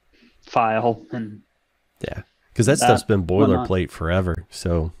and file and yeah, because that stuff's been boilerplate forever.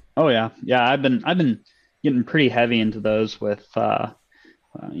 So yeah, I've been getting pretty heavy into those with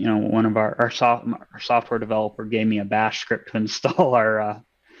one of our software developer gave me a bash script to install our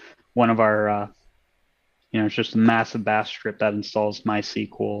one of our it's just a massive bash script that installs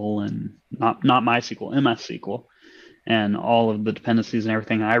MySQL and not MySQL, MS SQL, and all of the dependencies and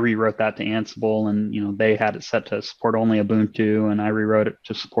everything. I rewrote that to Ansible, and they had it set to support only Ubuntu, and I rewrote it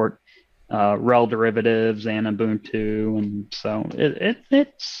to support RHEL derivatives and Ubuntu, and so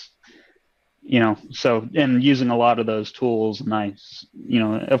it's and using a lot of those tools, and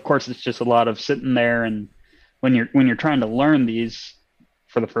of course it's just a lot of sitting there, and when you're trying to learn these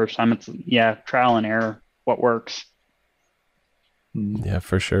for the first time, it's trial and error. What works. Yeah,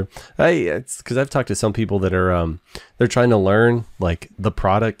 for sure. It's because I've talked to some people that are they're trying to learn like the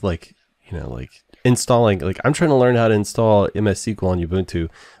product, like installing, like I'm trying to learn how to install MS SQL on Ubuntu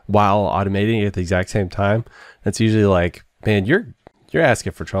while automating it at the exact same time. That's usually like, man, you're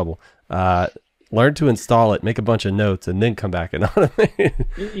asking for trouble. Learn to install it, make a bunch of notes, and then come back and automate.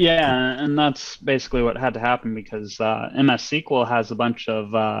 Yeah, and that's basically what had to happen, because MS SQL has a bunch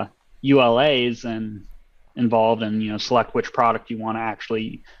of ULAs and involved, and select which product you want to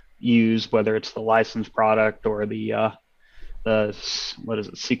actually use, whether it's the licensed product or the what is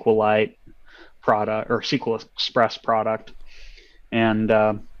it, SQLite product or SQL Express product, and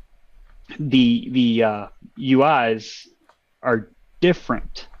the UIs are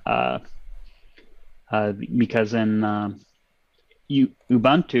different because in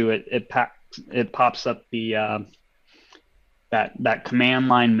Ubuntu it pops up the that command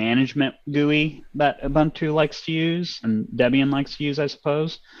line management GUI that Ubuntu likes to use and Debian likes to use, I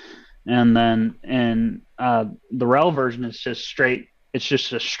suppose. And then in the RHEL version is just straight. It's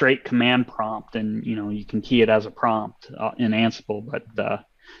just a straight command prompt, and you can key it as a prompt in Ansible. But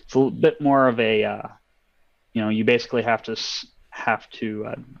it's a little bit more of a you basically have to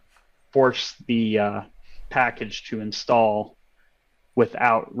force the package to install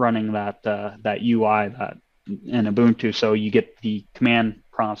without running that UI that in Ubuntu, so you get the command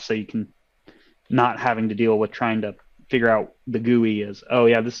prompts, so you can not having to deal with trying to figure out the GUI is,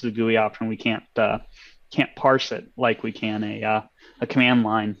 this is a GUI option, we can't parse it like we can a command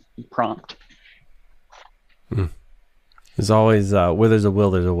line prompt. There's always where there's a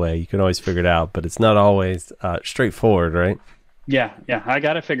will, there's a way. You can always figure it out, but it's not always straightforward, right? Yeah, I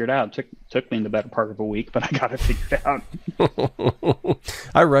got it figured out. Took me the better part of a week, but I got it figured out.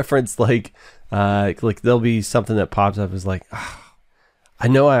 I reference like there'll be something that pops up as like, I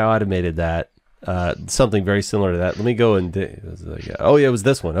know I automated that, something very similar to that. Let me go and it was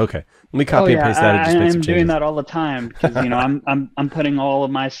this one. Okay, let me copy and paste that and just make some changes. I'm doing that all the time because I'm putting all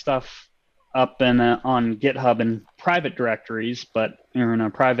of my stuff up on GitHub in private directories, but in a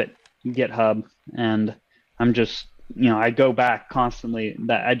private GitHub, and I'm just I go back constantly.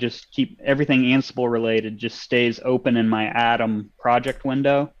 That I just keep everything Ansible related just stays open in my Atom project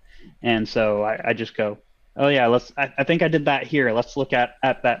window. And so I just go, I think I did that here. Let's look at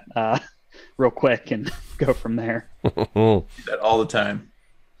that real quick and go from there. That all the time.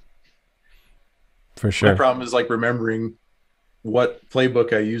 For sure. My problem is like remembering what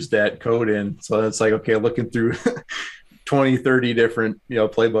playbook I used that code in. So it's like, okay, looking through 20, 30 different,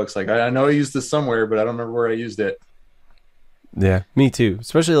 playbooks. Like I know I used this somewhere, but I don't remember where I used it. Yeah, me too.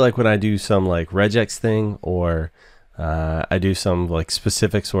 Especially like when I do some like regex thing or I do some like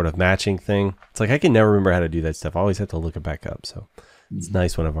specific sort of matching thing. It's like I can never remember how to do that stuff. I always have to look it back up. So it's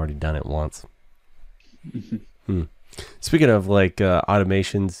nice when I've already done it once. Speaking of like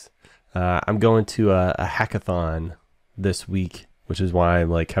automations, I'm going to a hackathon this week, which is why I'm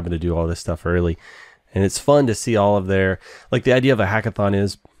like having to do all this stuff early. And it's fun to see all of their, like the idea of a hackathon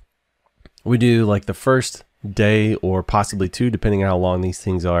is we do like the first day or possibly two, depending on how long these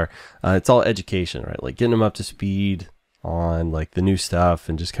things are. It's all education, right? Like getting them up to speed on like the new stuff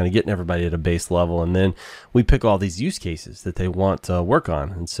and just kind of getting everybody at a base level. And then we pick all these use cases that they want to work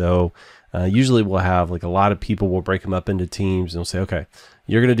on. And so usually we'll have like a lot of people, we'll break them up into teams and we'll say, okay,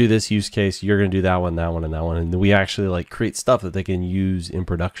 you're going to do this use case, you're going to do that one, and that one. And then we actually like create stuff that they can use in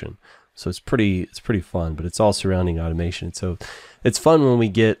production. So it's pretty fun, but it's all surrounding automation. So it's fun when we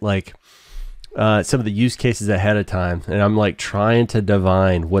get like some of the use cases ahead of time, and I'm like trying to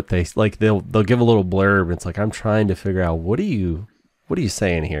divine what they like. They'll give a little blurb, and it's like I'm trying to figure out what do you what are you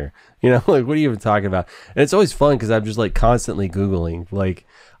saying here? Like, what are you even talking about? And it's always fun because I'm just like constantly Googling. Like,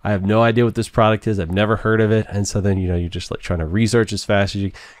 I have no idea what this product is. I've never heard of it. And so then, you're just like trying to research as fast as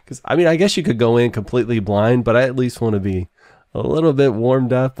you, because I mean, I guess you could go in completely blind, but I at least want to be a little bit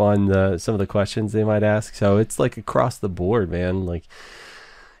warmed up on some of the questions they might ask. So it's like across the board, man. Like,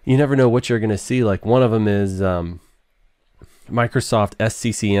 you never know what you're going to see. Like, one of them is Microsoft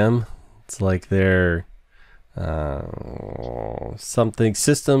SCCM. It's like their something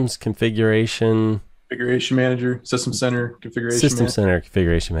systems configuration manager, system center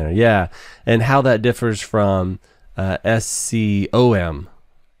configuration manager. Yeah. And how that differs from SCOM.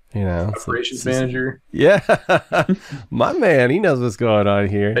 Operations manager. Yeah. My man, he knows what's going on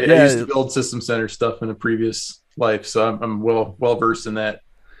here. I used to build system center stuff in a previous life, so I'm well versed in that.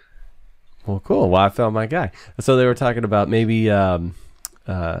 Well, cool. Well, I found my guy. So they were talking about maybe setting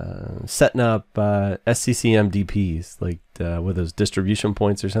up SCCM DPs, like with those distribution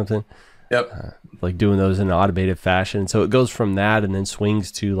points or something. Yep. Like doing those in an automated fashion. So it goes from that and then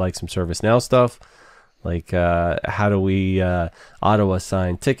swings to like some ServiceNow stuff. Like how do we auto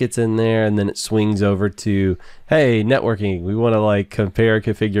assign tickets in there, and then it swings over to, hey, networking, we want to like compare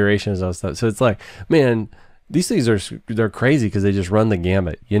configurations and stuff. So it's like, man, these things they're crazy because they just run the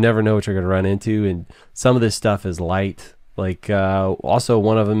gamut. You never know what you're going to run into, and some of this stuff is light. Like also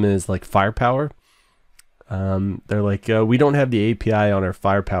one of them is like firepower. They're like, we don't have the API on our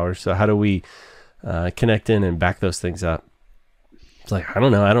firepower, so how do we connect in and back those things up? It's like, I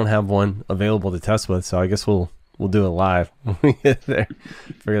don't know. I don't have one available to test with, so I guess we'll do it live when we get there,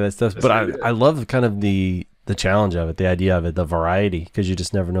 figure that stuff. But I love kind of the challenge of it, the idea of it, the variety, because you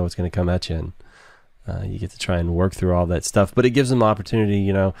just never know what's going to come at you, and you get to try and work through all that stuff. But it gives them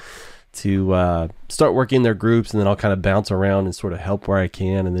opportunity, to start working their groups, and then I'll kind of bounce around and sort of help where I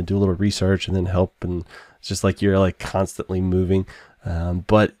can, and then do a little research, and then help, and it's just like you're like constantly moving.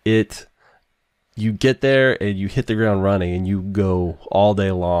 But you get there and you hit the ground running and you go all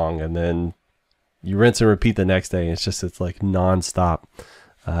day long, and then you rinse and repeat the next day. It's like nonstop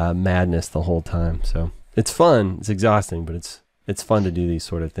madness the whole time. So it's fun. It's exhausting, but it's fun to do these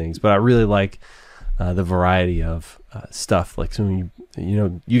sort of things. But I really like the variety of stuff. Like, so when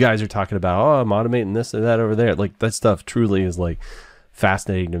you guys are talking about, I'm automating this or that over there. Like, that stuff truly is like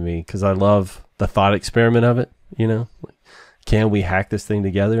fascinating to me because I love the thought experiment of it. Like, can we hack this thing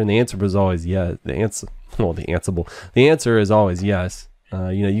together? And the answer was always yes. The answer is always yes.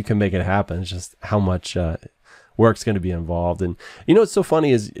 You can make it happen. It's just how much work's going to be involved. And what's so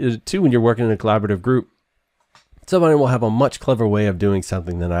funny is too, when you're working in a collaborative group, somebody will have a much clever way of doing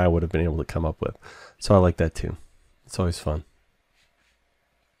something than I would have been able to come up with. So I like that too. It's always fun.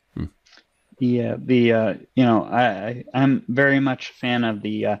 Yeah, I'm very much a fan of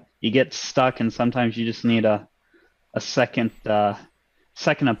the you get stuck, and sometimes you just need a second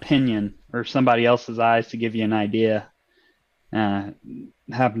opinion or somebody else's eyes to give you an idea.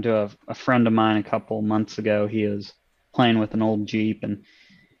 Happened to a friend of mine a couple months ago. He was playing with an old Jeep, and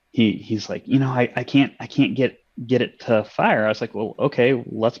he's like, I can't get it to fire. I was like, well, okay,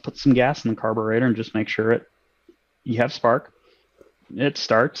 let's put some gas in the carburetor and just make sure you have spark. It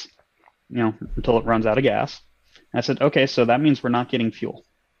starts, until it runs out of gas. And I said, okay, so that means we're not getting fuel.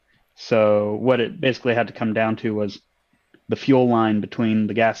 So what it basically had to come down to was the fuel line between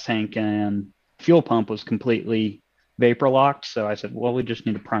the gas tank and fuel pump was completely vapor locked. So I said, well, we just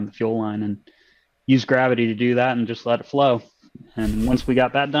need to prime the fuel line and use gravity to do that and just let it flow. And once we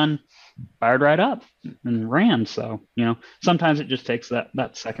got that done, fired right up and ran. So, sometimes it just takes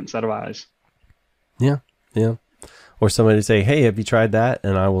that second set of eyes. Yeah. Yeah. Or somebody to say, hey, have you tried that?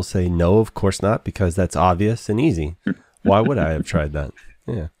 And I will say, no, of course not, because that's obvious and easy. Why would I have tried that?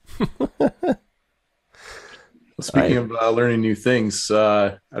 Yeah. Speaking of learning new things,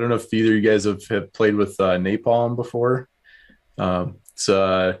 I don't know if either of you guys have played with Napalm before. It's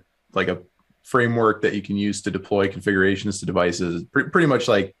like a framework that you can use to deploy configurations to devices, pretty much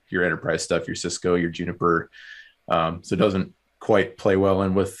like your enterprise stuff, your Cisco, your Juniper. So it doesn't quite play well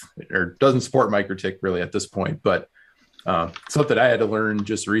in with, or doesn't support MikroTik really at this point, but something I had to learn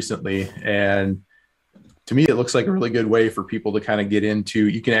just recently. And to me, it looks like a really good way for people to kind of get into.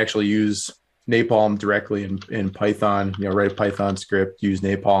 You can actually use Napalm directly in Python, write a Python script, use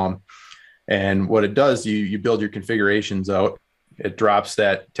Napalm. And what it does, you build your configurations out. It drops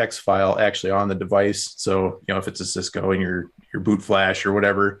that text file actually on the device. So, if it's a Cisco and your boot flash or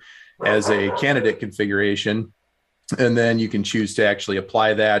whatever as a candidate configuration, and then you can choose to actually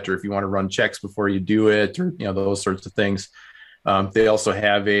apply that, or if you want to run checks before you do it, or, those sorts of things. They also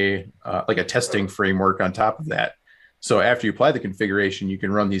have a testing framework on top of that. So after you apply the configuration, you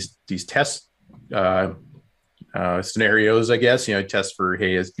can run these test scenarios, I guess. Test for,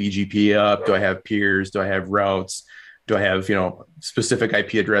 hey, is BGP up? Do I have peers? Do I have routes? Do I have, specific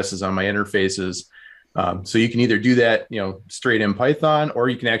IP addresses on my interfaces? So you can either do that, straight in Python, or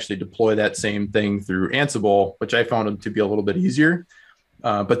you can actually deploy that same thing through Ansible, which I found to be a little bit easier.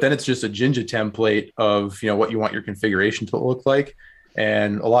 But then it's just a Jinja template of, what you want your configuration to look like.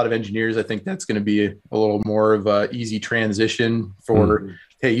 And a lot of engineers, I think that's going to be a little more of a easy transition for,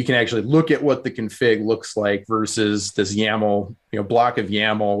 hey, you can actually look at what the config looks like versus this YAML, block of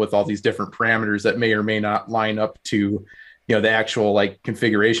YAML with all these different parameters that may or may not line up to, the actual like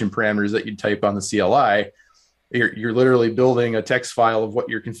configuration parameters that you type on the CLI. You're literally building a text file of what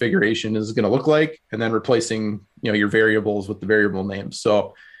your configuration is going to look like, and then replacing, your variables with the variable names.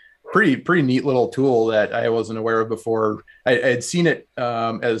 So pretty neat little tool that I wasn't aware of before. I had seen it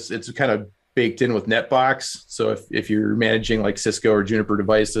as it's kind of baked in with Netbox. So if you're managing like Cisco or Juniper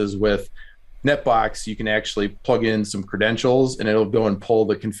devices with Netbox, you can actually plug in some credentials and it'll go and pull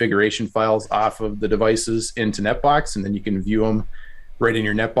the configuration files off of the devices into Netbox, and then you can view them right in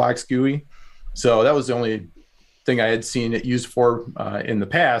your Netbox GUI. So that was the only thing I had seen it used for in the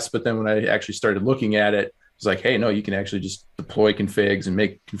past. But then when I actually started looking at it, it's like, hey, no, you can actually just deploy configs and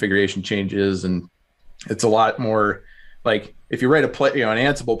make configuration changes. And it's a lot more like if you write an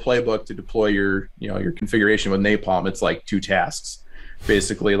Ansible playbook to deploy your configuration with Napalm, it's like 2 tasks.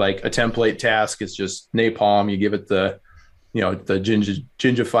 Basically, like a template task is just Napalm. You give it the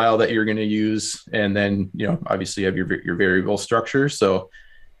Jinja file that you're going to use. And then, obviously you have your variable structure. So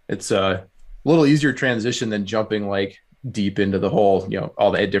it's a little easier transition than jumping like deep into the whole,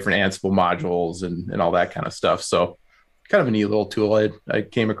 all the different Ansible modules and all that kind of stuff. So kind of a neat little tool I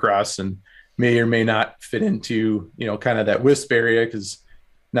came across, and may or may not fit into, kind of that WISP area, because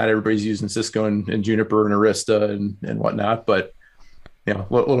not everybody's using Cisco and Juniper and Arista and whatnot, but, a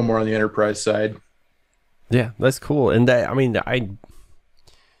little more on the enterprise side. Yeah, that's cool. And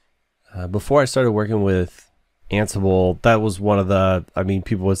before I started working with Ansible, that was one of the,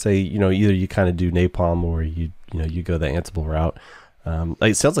 people would say, either you kind of do Napalm or you go the Ansible route.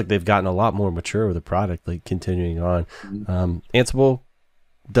 It sounds like they've gotten a lot more mature with the product, like continuing on. Ansible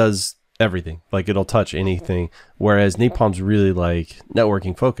does everything, like it'll touch anything, whereas Napalm's really like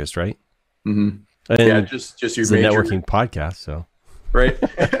networking focused, right? Mm-hmm. And just your it's a networking podcast, so. Right.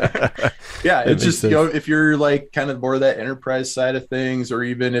 Yeah. It's just, if you're like kind of more of that enterprise side of things, or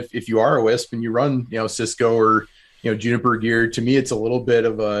even if you are a WISP and you run, Cisco or, Juniper gear, to me, it's a little bit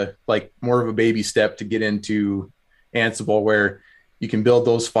of more of a baby step to get into Ansible, where you can build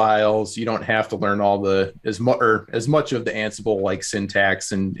those files. You don't have to learn all as much of the Ansible like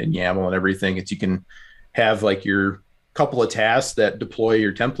syntax and YAML and everything. You can have like your couple of tasks that deploy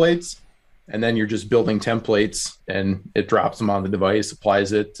your templates, and then you're just building templates and it drops them on the device,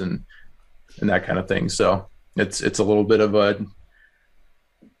 applies it, and that kind of thing. So it's a little bit of a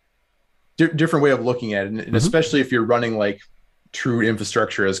different way of looking at it. And especially if you're running like true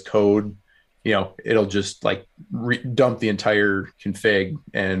infrastructure as code, it'll just like dump the entire config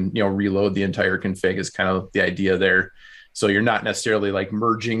and, reload the entire config is kind of the idea there. So you're not necessarily like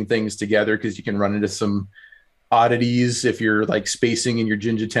merging things together, because you can run into some oddities if you're like spacing in your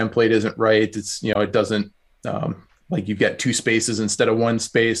Jinja template isn't right. It's, it doesn't like you've got 2 spaces instead of 1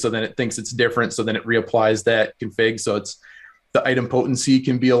 space. So then it thinks it's different. So then it reapplies that config. So it's the item potency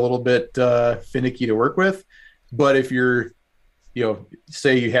can be a little bit finicky to work with. But if you're,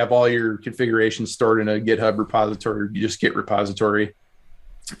 say you have all your configuration stored in a GitHub repository, you just Git repository,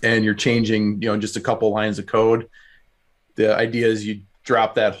 and you're changing, just a couple lines of code, the idea is you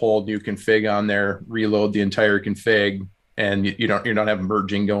drop that whole new config on there, reload the entire config, and you don't have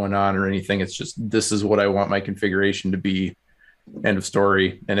merging going on or anything. It's just, this is what I want my configuration to be, end of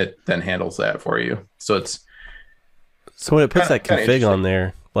story, and it then handles that for you. So when it puts that config on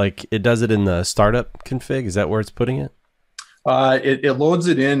there, like it does it in the startup config, is that where it's putting it? It loads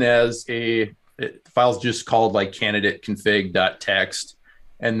it in as the file's just called like candidate config.txt.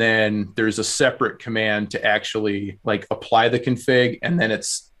 And then there's a separate command to actually like apply the config, and then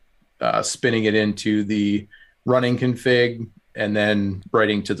it's spinning it into the running config and then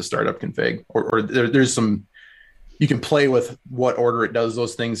writing to the startup config. Or there's some, you can play with what order it does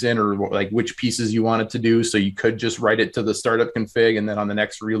those things in, or like which pieces you want it to do. So you could just write it to the startup config, and then on the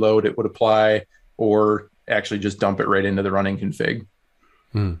next reload it would apply, or actually just dump it right into the running config.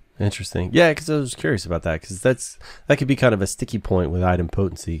 Interesting. Yeah, because I was curious about that, because that could be kind of a sticky point with item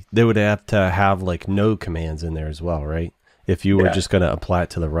potency. They would have to have like no commands in there as well, right? If you were just going to apply it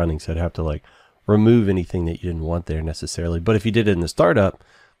to the running, so it'd have to like remove anything that you didn't want there necessarily. But if you did it in the startup,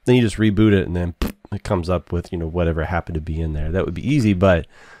 then you just reboot it, and then it comes up with whatever happened to be in there. That would be easy, but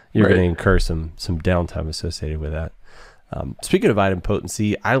you're Right. going to incur some downtime associated with that. Speaking of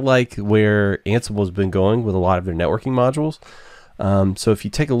idempotency, I like where Ansible's been going with a lot of their networking modules. So if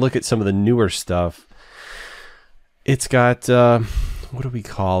you take a look at some of the newer stuff, it's got, what do we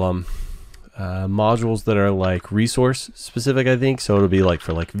call them? Modules that are like resource specific, I think. So it'll be like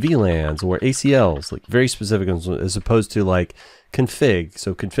for like VLANs or ACLs, like very specific as opposed to like config.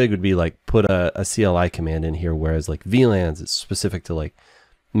 So config would be like put a CLI command in here, whereas like VLANs is specific to like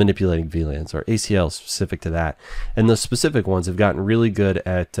manipulating VLANs, or ACL specific to that. And those specific ones have gotten really good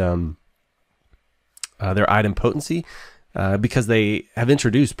at their idempotency because they have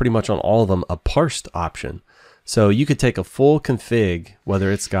introduced pretty much on all of them a parsed option. So you could take a full config,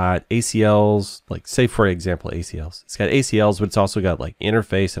 whether it's got ACLs, like say for example ACLs. It's got ACLs, but it's also got like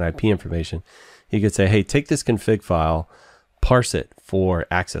interface and IP information. You could say, hey, take this config file, parse it for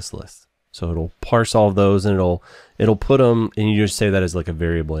access lists. So it'll parse all of those, and it'll put them, and you just say that as like a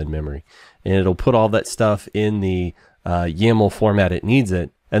variable in memory, and it'll put all that stuff in the YAML format it needs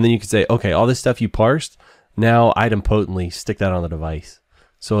it, and then you can say, okay, all this stuff you parsed, now idempotently stick that on the device.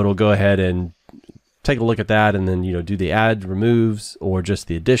 So it'll go ahead and take a look at that, and then do the add, removes, or just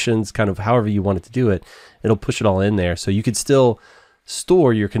the additions, kind of however you want it to do it. It'll push it all in there, so you could still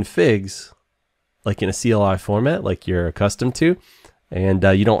store your configs like in a CLI format, like you're accustomed to. And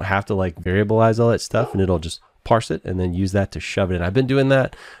you don't have to like variabilize all that stuff, and it'll just parse it and then use that to shove it in. I've been doing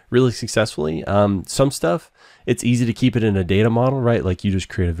that really successfully. Some stuff, it's easy to keep it in a data model, right? Like you just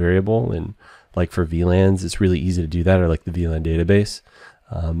create a variable, and like for VLANs, it's really easy to do that, or like the VLAN database.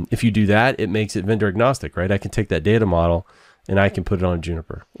 If you do that, it makes it vendor agnostic, right? I can take that data model and I can put it on a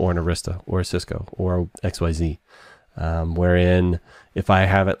Juniper or an Arista or a Cisco or XYZ. Wherein if I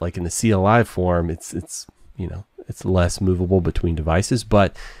have it like in the CLI form, it's less movable between devices,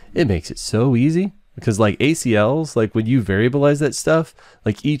 but it makes it so easy because like ACLs, like when you variabilize that stuff,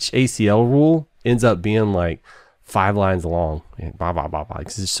 like each ACL rule ends up being like 5 lines long, and blah, blah, blah, blah,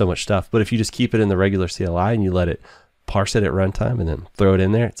 because there's so much stuff. But if you just keep it in the regular CLI and you let it parse it at runtime and then throw it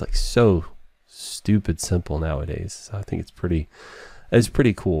in there, it's like so stupid simple nowadays. So I think it's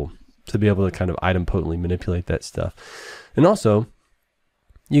pretty cool to be able to kind of idempotently manipulate that stuff. And also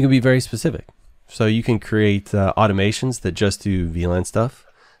you can be very specific. So you can create automations that just do VLAN stuff,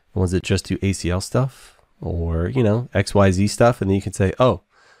 ones that just do ACL stuff, or, XYZ stuff. And then you can say, oh,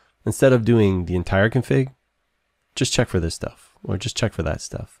 instead of doing the entire config, just check for this stuff, or just check for that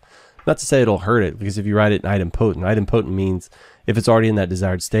stuff. Not to say it'll hurt it, because if you write it in idempotent means if it's already in that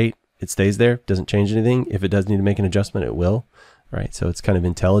desired state, it stays there, doesn't change anything. If it does need to make an adjustment, it will, right? So it's kind of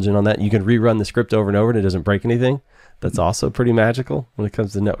intelligent on that. You can rerun the script over and over and it doesn't break anything. That's also pretty magical when it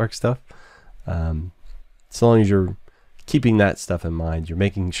comes to network stuff. So long as you're keeping that stuff in mind, you're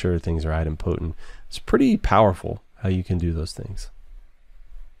making sure things are idempotent. It's pretty powerful how you can do those things.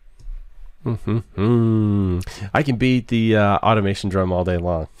 I can beat the automation drum all day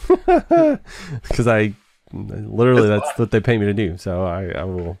long because literally that's what they pay me to do. So I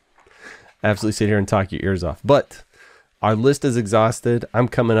will absolutely sit here and talk your ears off. But our list is exhausted. I'm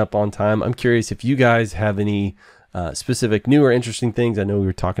coming up on time. I'm curious if you guys have any specific new or interesting things. I know we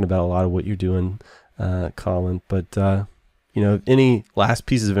were talking about a lot of what you're doing, Colin, but any last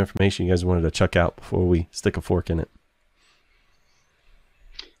pieces of information you guys wanted to check out before we stick a fork in it?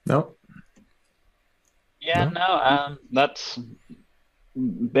 No. Yeah, no, that's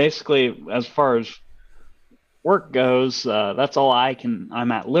basically, as far as work goes, that's all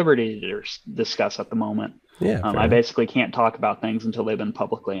I'm at liberty to discuss at the moment. Yeah. I basically can't talk about things until they've been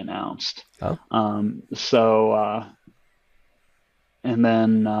publicly announced. Oh. And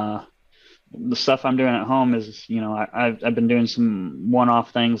then the stuff I'm doing at home is, I've been doing some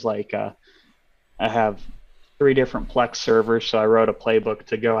one-off things, like I have 3 different Plex servers, so I wrote a playbook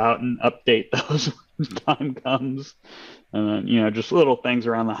to go out and update those when time comes. And then, just little things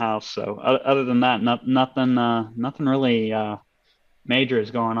around the house. So other than that, nothing really major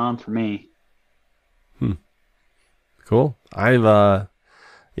is going on for me. Cool. I've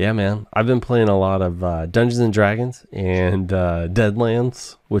been playing a lot of Dungeons and Dragons and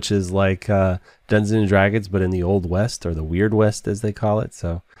Deadlands, which is like Dungeons and Dragons, but in the Old West, or the Weird West as they call it.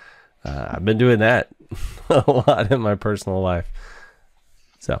 So I've been doing that a lot in my personal life.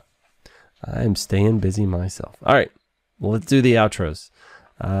 So I'm staying busy myself. All right, well, let's do the outros.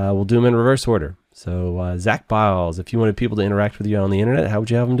 We'll do them in reverse order. So Zach Biles, if you wanted people to interact with you on the internet, how would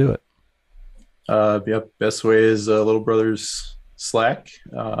you have them do it? Best way is Little Brothers Slack.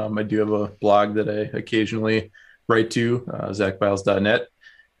 I do have a blog that I occasionally write to, zachbiles.net.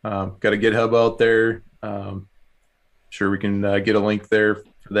 Got a GitHub out there. Sure we can get a link there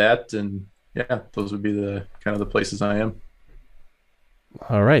for that. And yeah, those would be the kind of the places I am.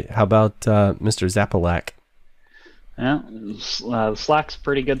 All right. How about Mr. Zapalak? Yeah, Slack's a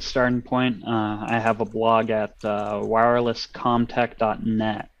pretty good starting point. I have a blog at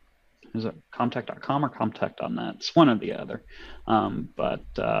wirelesscomtech.net. Is it comtech.com or comtech.net? It's one or the other. But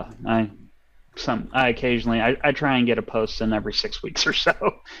I occasionally I try and get a post in every 6 weeks or so.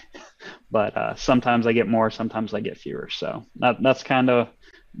 But sometimes I get more, sometimes I get fewer. So that's kind of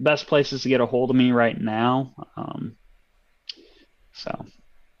best places to get a hold of me right now.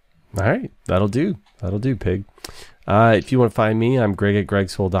 All right, that'll do, Pig. If you want to find me, I'm Greg at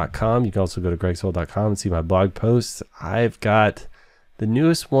gregswole.com. You can also go to gregswole.com and see my blog posts. I've got the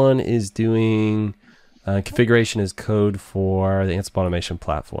newest one is doing configuration as code for the Ansible automation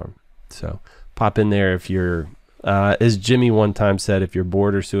platform. So pop in there if you're, as Jimmy one time said, if you're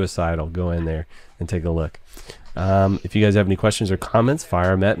bored or suicidal, go in there and take a look. If you guys have any questions or comments,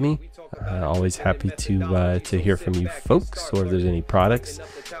 fire them at me. Always happy to hear from you folks, or if there's any products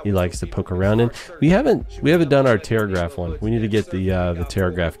you'd like us to poke around in. We haven't done our Terragraph one. We need to get the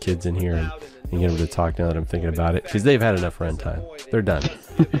Terragraph kids in here and get them to talk now that I'm thinking about it, because they've had enough runtime. They're done.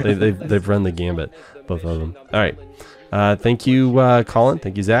 they've run the gambit, both of them. All right. Thank you, Colin.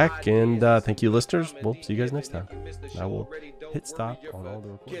 Thank you, Zach, and thank you, listeners. We'll see you guys next time. I will hit stop on all the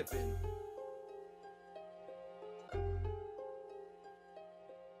recordings.